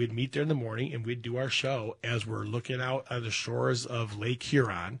 And we'd meet there in the morning, and we'd do our show as we're looking out on the shores of Lake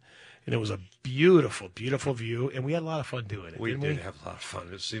Huron. And it was a beautiful, beautiful view, and we had a lot of fun doing it. We didn't did have a lot of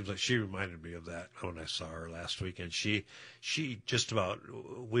fun. It seems like she reminded me of that when I saw her last week. And she just about,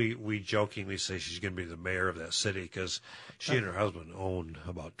 we jokingly say she's going to be the mayor of that city because she and her husband own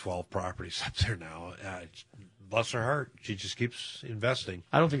about 12 properties up there now. Bless her heart. She just keeps investing.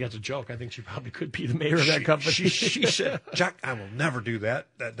 I don't think that's a joke. I think she probably could be the mayor of that company. She said, "Chuck, I will never do that.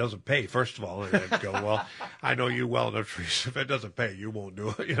 That doesn't pay, first of all." And I'd go, "Well, I know you well enough, Teresa. If it doesn't pay, you won't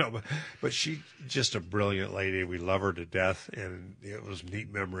do it." But she's just a brilliant lady. We love her to death, and it was a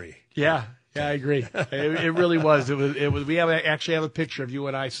neat memory. Yeah, I agree. It really was. It was. We actually have a picture of you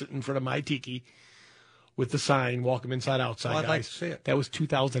and I sitting in front of My Tiki with the sign "Welcome Inside Outside." Well, I'd guys. like to see it. That was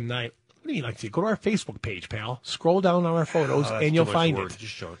 2009. What do you like to see? Go to our Facebook page, pal. Scroll down on our photos, Oh, that's and you'll too much find work. it.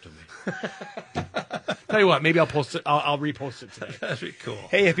 Just show it to me. Tell you what, maybe I'll post it. I'll repost it today. That'd be cool.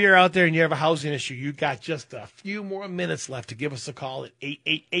 Hey, if you're out there and you have a housing issue, you got just a few more minutes left to give us a call at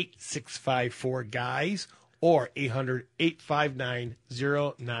 888-654-GUYS or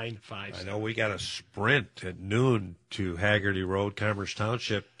 800-859-0957. I know we got a sprint at noon to Haggerty Road, Commerce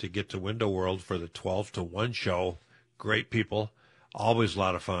Township, to get to Window World for the 12 to 1 show. Great people. Always a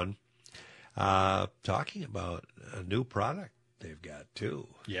lot of fun. Talking about a new product they've got, too.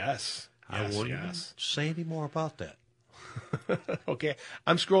 Yes. I wouldn't say any more about that. Okay.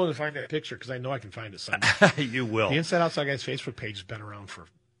 I'm scrolling to find that picture because I know I can find it somewhere. You will. The Inside Outside Guys Facebook page has been around for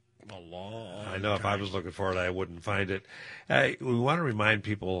a long I know if I was looking for it, I wouldn't find it. We want to remind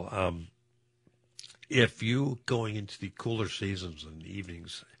people, if you, going into the cooler seasons and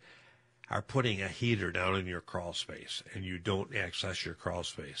evenings, are putting a heater down in your crawl space and you don't access your crawl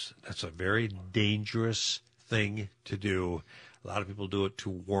space, that's a very dangerous thing to do. A lot of people do it to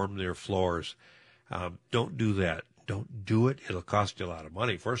warm their floors. Don't do that. Don't do it. It'll cost you a lot of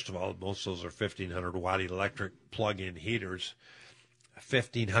money. First of all, most of those are 1,500 watt electric plug-in heaters.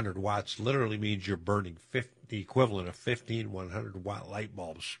 1,500 watts literally means you're burning the equivalent of 1,100 watt light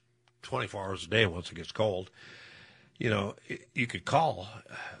bulbs 24 hours a day once it gets cold. You could call,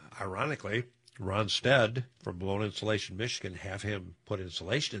 ironically, Ron Stead from Malone Insulation, Michigan, have him put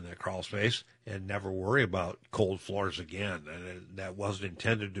insulation in that crawl space and never worry about cold floors again. And that wasn't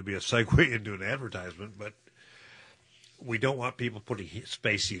intended to be a segue into an advertisement, but we don't want people putting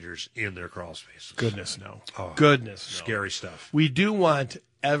space heaters in their crawl spaces. Goodness no. Oh, Goodness no. Scary stuff. We do want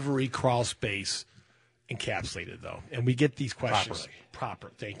every crawl space encapsulated, though, and we get these questions.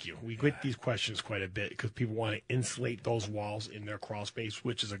 Thank you. We get these questions quite a bit because people want to insulate those walls in their crawl space,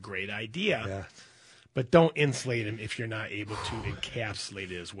 which is a great idea. Yeah. But don't insulate them if you're not able to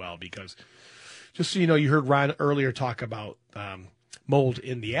encapsulate it as well. Because just so you know, you heard Ron earlier talk about mold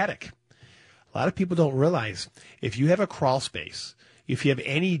in the attic. A lot of people don't realize if you have a crawl space, if you have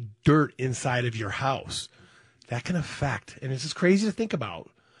any dirt inside of your house, that can affect, and this is crazy to think about,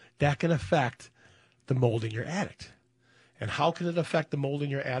 that can affect the mold in your attic. And how can it affect the mold in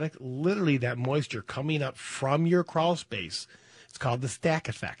your attic? Literally, that moisture coming up from your crawl space, it's called the stack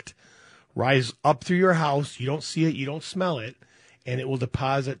effect, rise up through your house. You don't see it, you don't smell it, and it will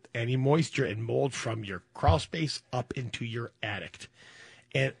deposit any moisture and mold from your crawl space up into your attic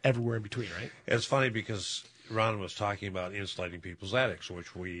and everywhere in between, right? It's funny because Ron was talking about insulating people's attics,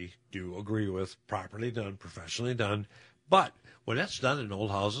 which we do agree with, properly done, professionally done. But when that's done in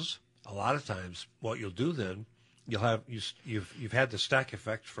old houses, a lot of times what you'll do then, you've had the stack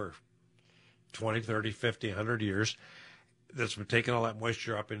effect for 20, 30, 50, 100 years. That's been taking all that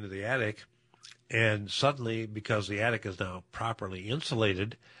moisture up into the attic, and suddenly, because the attic is now properly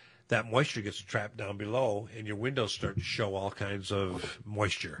insulated, that moisture gets trapped down below, and your windows start to show all kinds of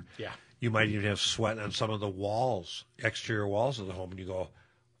moisture. Yeah. You might even have sweat on some of the walls, exterior walls of the home, and you go,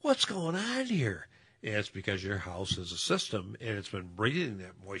 what's going on here? And it's because your house is a system, and it's been breathing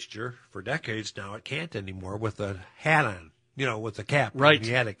that moisture for decades. Now it can't anymore with the hat on, with the cap in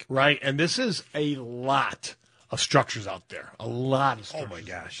the attic. Right, and this is a lot of structures out there, a lot of structures. Oh, my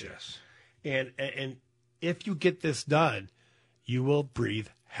gosh, yes. And if you get this done, you will breathe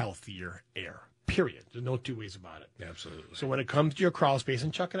healthier air, period. There's no two ways about it. Absolutely. So when it comes to your crawl space,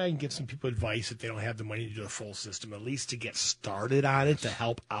 and Chuck and I can give some people advice if they don't have the money to do a full system, at least to get started on it, to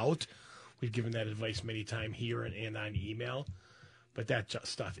help out. We've given that advice many times here and on email. But that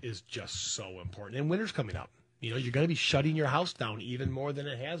stuff is just so important. And winter's coming up. You're going to be shutting your house down even more than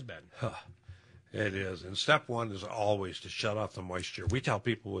it has been. It is. And step one is always to shut off the moisture. We tell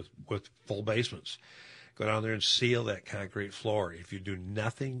people with full basements, go down there and seal that concrete floor. If you do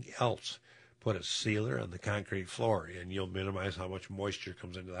nothing else, put a sealer on the concrete floor, and you'll minimize how much moisture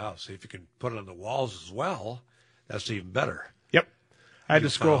comes into the house. If you can put it on the walls as well, that's even better. Yep. I had to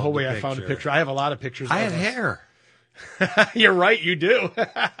scroll whole way. I found a picture. I have a lot of pictures. I have hair. You're right. You do.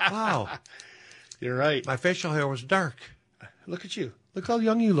 Wow. You're right. My facial hair was dark. Look at you. Look how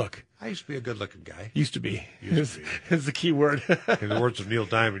young you look. I used to be a good-looking guy. Used to be. Is the key word. In the words of Neil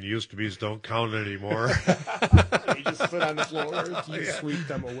Diamond, used to be's don't count anymore. You just sit on the floor. You sweep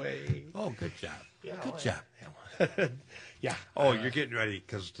them away. Oh, good job. Yeah, good job. Yeah. Oh, you're getting ready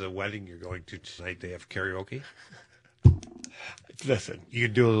because the wedding you're going to tonight, they have karaoke? Listen. You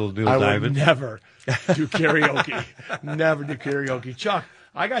can do a little Neil Diamond. I would never do karaoke. Never do karaoke. Chuck,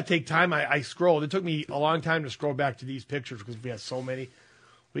 I got to take time. I scrolled. It took me a long time to scroll back to these pictures because we had so many.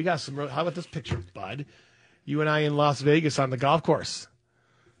 We got some. How about this picture, bud? You and I in Las Vegas on the golf course.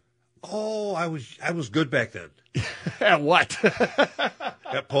 Oh, I was good back then. At what?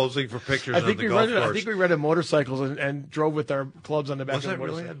 At posing for pictures on the golf course. I think we rented motorcycles and drove with our clubs on the back of the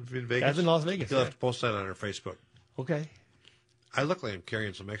motorcycle. Was that really in Vegas? That's in Las Vegas. You'll have to post that on our Facebook. Okay. I look like I'm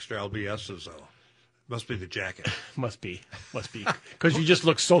carrying some extra LBSs, though. Must be the jacket. Must be. Because you just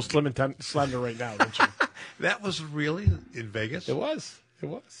look so slim and slender right now, don't you? That was really in Vegas? It was.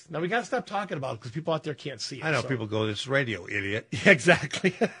 Now, we got to stop talking about it because people out there can't see it. I know. People go, it's radio, idiot.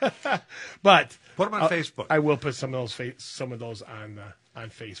 Exactly. But put them on Facebook. I will put some of those on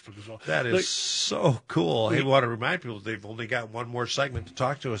Facebook as well. That is so cool. I want to remind people they've only got one more segment to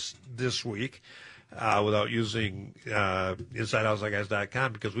talk to us this week without using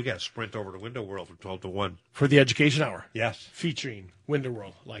InsideOutsideGuys.com because we got to sprint over to Window World from 12 to 1. For the Education Hour. Yes. Featuring Window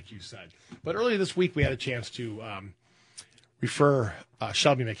World, like you said. But earlier this week, we had a chance to refer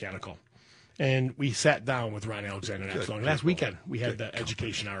Shelby Mechanical. And we sat down with Ron Alexander not too long. Last weekend, we had the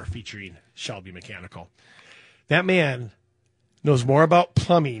Education Hour featuring Shelby Mechanical. That man knows more about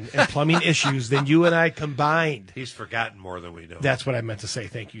plumbing and plumbing issues than you and I combined. He's forgotten more than we know. That's what I meant to say.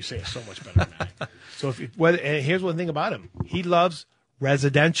 Thank you. You say it so much better than I. So and here's one thing about him. He loves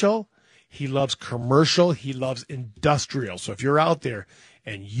residential. He loves commercial. He loves industrial. So if you're out there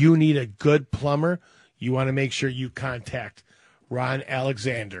and you need a good plumber, you want to make sure you contact Ron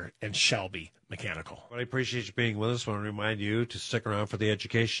Alexander and Shelby Mechanical. Well, I appreciate you being with us. I want to remind you to stick around for the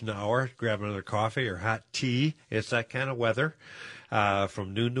Education Hour. Grab another coffee or hot tea. It's that kind of weather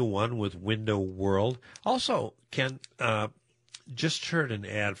from noon to 1 with Window World. Also, Ken, just heard an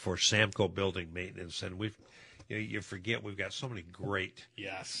ad for Samco Building Maintenance, and we've you forget we've got so many great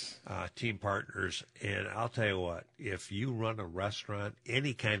Yes. team partners. And I'll tell you what, if you run a restaurant,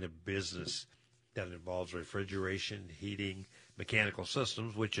 any kind of business that involves refrigeration, heating, mechanical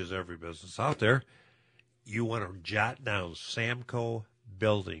systems, which is every business out there, you want to jot down Samco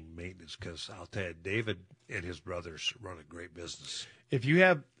Building Maintenance, because I'll tell you, David and his brothers run a great business. If you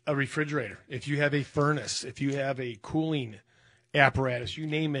have a refrigerator, if you have a furnace, if you have a cooling apparatus, you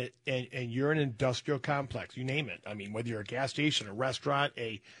name it, and you're an industrial complex, you name it. I mean, whether you're a gas station, a restaurant,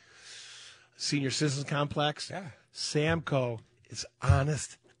 a senior citizen complex, Samco is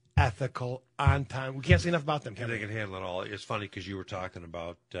honest, ethical, on time. We can't say enough about them, can And they we? can handle it all. It's funny because you were talking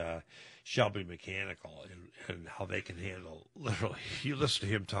about Shelby Mechanical and how they can handle, literally, you listen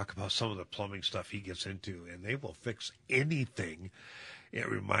to him talk about some of the plumbing stuff he gets into, and they will fix anything. It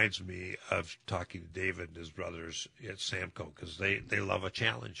reminds me of talking to David and his brothers at Samco, because they love a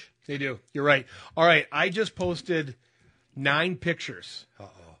challenge. They do. You're right. All right, I just posted 9 pictures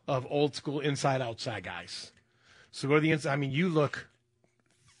of old school inside outside guys. So go to the inside. I mean, you look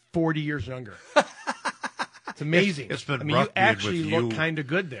 40 years younger. It's amazing. It's been I mean, rough you being actually with look you. kind of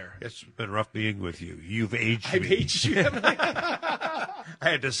good there. It's been rough being with you. You've aged I've me. aged you. I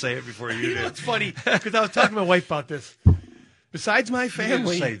had to say it before you You know, did. it's funny because I was talking to my wife about this. Besides my You didn't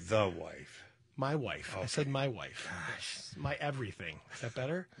family, say the wife. my wife. I said my wife. My everything. Is that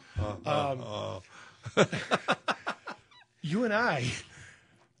better? You and I,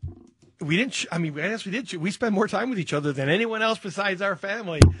 we didn't. I mean, I guess we did. We spend more time with each other than anyone else besides our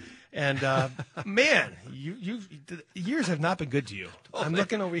family. And man, the years have not been good to you. I'm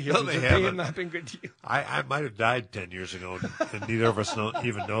looking over here. No, they They have haven't. not been good to you. I might have died 10 years ago, and neither of us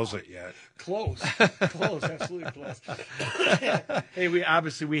even knows it yet. Close, absolutely close. Hey, we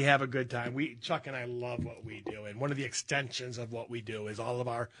have a good time. Chuck and I love what we do, and one of the extensions of what we do is all of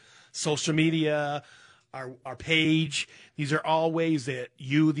our social media, our page. These are all ways that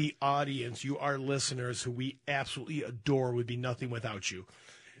you, the audience, you, our listeners, who we absolutely adore, would be nothing without you.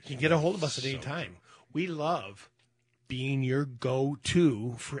 You can get a hold of us at any time. We love being your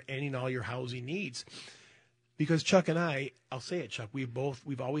go-to for any and all your housing needs. Because Chuck and I'll say it, Chuck, we've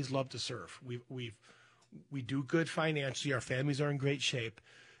always loved to serve. We do good financially. Our families are in great shape.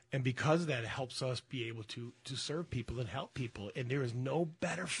 And because of that, it helps us be able to serve people and help people. And there is no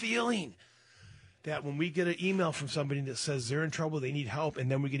better feeling that when we get an email from somebody that says they're in trouble, they need help,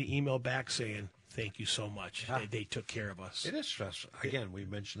 and then we get an email back saying, thank you so much. They took care of us. It is stressful. Again, we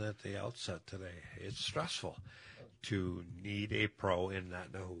mentioned at the outset today. It's stressful to need a pro and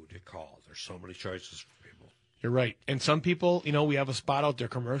not know who to call. There's so many choices for people. You're right. And some people, we have a spot out there,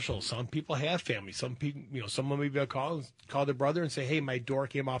 commercial. Some people have family. Some people, someone maybe call their brother and say, hey, my door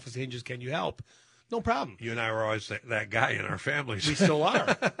came off its hinges. Can you help? No problem. You and I were always that guy in our families. We still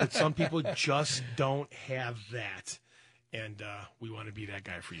are. But some people just don't have that. And we want to be that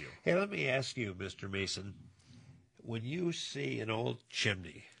guy for you. Hey, let me ask you, Mr. Mason, when you see an old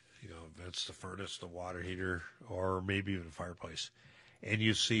chimney, if it's the furnace, the water heater, or maybe even a fireplace, and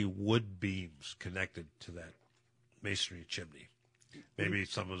you see wood beams connected to that masonry chimney, maybe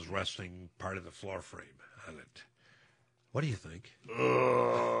someone's resting part of the floor frame on it, what do you think?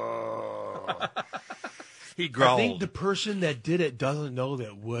 He growled. I think the person that did it doesn't know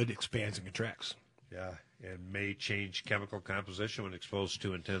that wood expands and contracts. Yeah, and may change chemical composition when exposed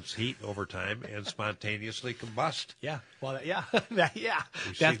to intense heat over time and spontaneously combust. Yeah. Well, yeah. We see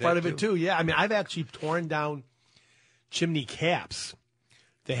That's part that of it, too. Yeah. I mean, I've actually torn down chimney caps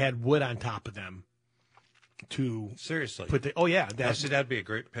that had wood on top of them to Seriously. oh, yeah. That'd be a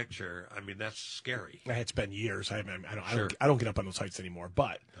great picture. I mean, that's scary. It's been years. I Sure. don't get up on those heights anymore.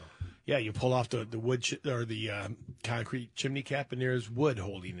 But, yeah, you pull off the wood or the concrete chimney cap, and there's wood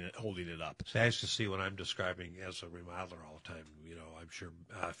holding it up. See, I used to see what I'm describing as a remodeler all the time. I'm sure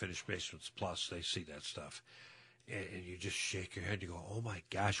Finished Basements Plus, they see that stuff. And you just shake your head. You go, oh, my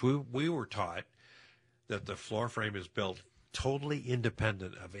gosh. We were taught that the floor frame is built totally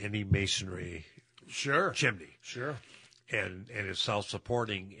independent of any masonry chimney. Sure. And it's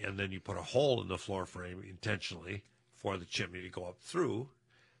self-supporting, and then you put a hole in the floor frame intentionally for the chimney to go up through,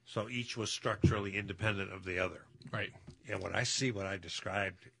 so each was structurally independent of the other. Right. And when I see what I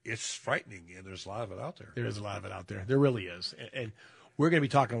described, it's frightening, and there's a lot of it out there. There is a lot of it out there. There really is. And we're going to be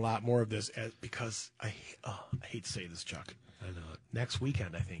talking a lot more of this because I hate to say this, Chuck. I know it. Next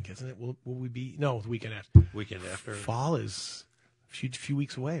weekend, I think, isn't it? Will we be? No, the weekend after. Weekend after Fall is a few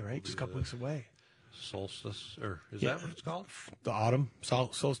weeks away, right? Just a couple weeks away. solstice, or is Yeah. that what it's called? The autumn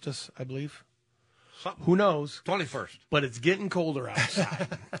solstice, I believe. Something. Who knows? 21st. But it's getting colder outside.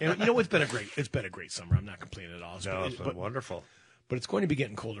 And it's been a great summer. I'm not complaining at all. No, it's been wonderful. but it's going to be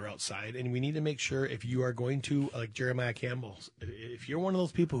getting colder outside, and we need to make sure if you are going to, like Jeremiah Campbell, if you're one of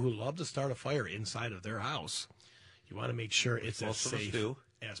those people who love to start a fire inside of their house, you want to make sure it's as safe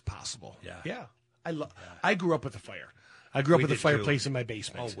as possible. Yeah. I grew up with a fire. I grew up with a fireplace in my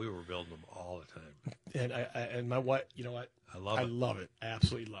basement. Oh, we were building them all the time. And and my wife, you know what? I love it. I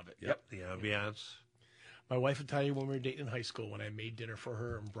absolutely love it. Yep. The ambiance. My wife would tell you when we were dating in high school, when I made dinner for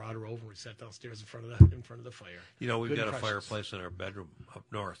her and brought her over, and we sat downstairs in front of the fire. You know, we've Good got impressions. a fireplace in our bedroom up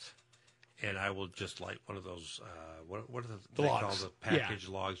north, and I will just light one of those. What are they logs. called? The package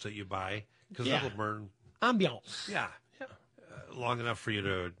logs that you buy, because Yeah. it'll burn. Ambiance. Yeah. Long enough for you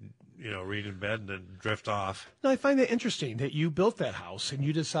to, read in bed and then drift off. No, I find that interesting that you built that house and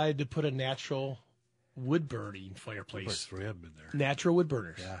you decided to put a natural wood burning Put fireplace. 3 of them in there. Natural wood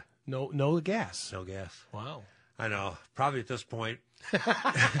burners. Yeah. No gas. No gas. Wow. I know. Probably at this point.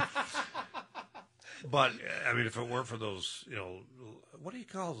 But, I mean, if it weren't for those, what do you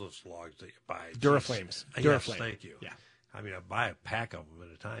call those logs that you buy? Duraflames. Yes, Duraflame. thank you. Yeah. I mean, I buy a pack of them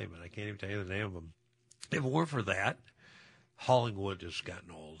at a time, and I can't even tell you the name of them. If it weren't for that, hauling wood has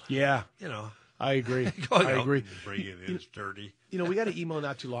gotten old. Yeah. I agree. Going I out agree. and bringing it in is dirty. We got an email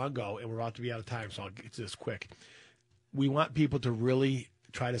not too long ago, and we're about to be out of time, so I'll get to this quick. We want people to really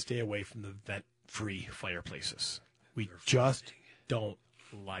try to stay away from the vent-free fireplaces. We just don't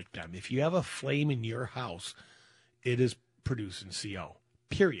like them. If you have a flame in your house, it is producing CO.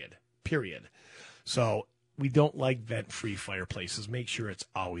 Period. So we don't like vent-free fireplaces. Make sure it's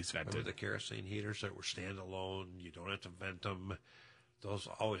always vented. Remember the kerosene heaters that were standalone? You don't have to vent them. Those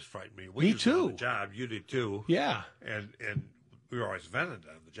always frighten me. We Me used them too. on the job. You did too. Yeah. And we were always vented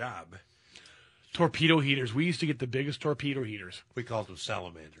on the job. Torpedo heaters. We used to get the biggest torpedo heaters. We called them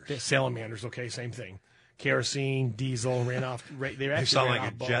salamanders. Yeah, salamanders, okay, same thing. Kerosene, diesel, ran off. They actually sound ran like off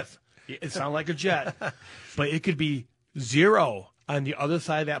a both. jet. Yeah, it sounded like a jet, but it could be 0 on the other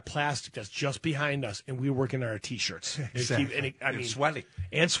side of that plastic that's just behind us, and we were working on our T-shirts. Exactly. And sweaty.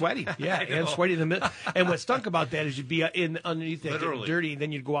 And sweaty, yeah, and sweaty in the middle. And what stunk about that is you'd be underneath that, getting Literally. dirty, and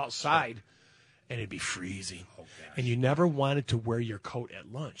then you'd go outside, and it'd be freezing. Oh, gosh. And you never wanted to wear your coat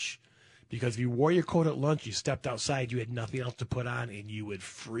at lunch. Because if you wore your coat at lunch, you stepped outside, you had nothing else to put on, and you would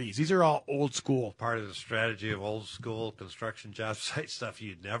freeze. These are all old school. Part of the strategy of old school construction job site stuff,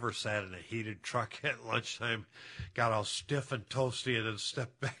 you never sat in a heated truck at lunchtime, got all stiff and toasty, and then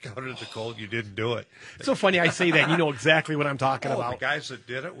stepped back out into the cold. You didn't do it. It's so funny I say that. You know exactly what I'm talking The about. guys that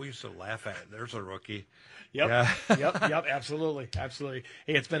did it, we used to laugh at. There's a rookie. Yep. Yeah. Yep. Absolutely. Hey,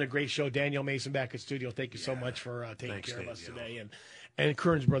 it's been a great show. Daniel Mason back at studio. Thank you so much for taking Thanks, care of us Daniel. today. And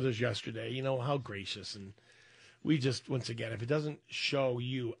Kearns Brothers yesterday. How gracious. And we just, once again, if it doesn't show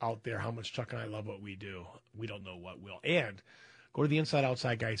you out there how much Chuck and I love what we do, we don't know what will. And go to the Inside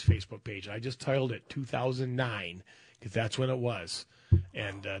Outside Guys Facebook page. I just titled it 2009 because that's when it was.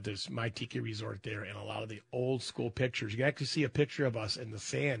 And there's my Tiki Resort there and a lot of the old school pictures. You can actually see a picture of us in the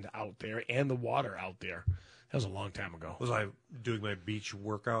sand out there and the water out there. That was a long time ago. Was I doing my beach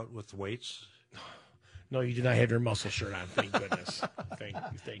workout with weights? No, you did not have your muscle shirt on. Thank goodness.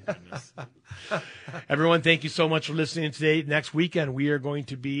 Thank goodness. Everyone, thank you so much for listening today. Next weekend, we are going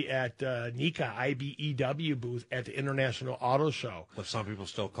to be at NECA, IBEW booth at the International Auto Show. What some people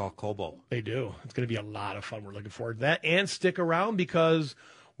still call Kobo. They do. It's going to be a lot of fun. We're looking forward to that. And stick around because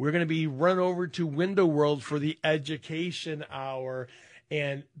we're going to be run over to Window World for the Education Hour.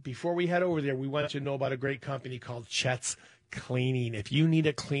 And before we head over there, we want you to know about a great company called Chet's Cleaning. If you need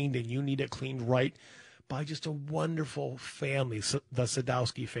it cleaned and you need it cleaned right, by just a wonderful family, the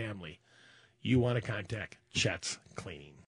Sadowski family, you want to contact Chet's Cleaning.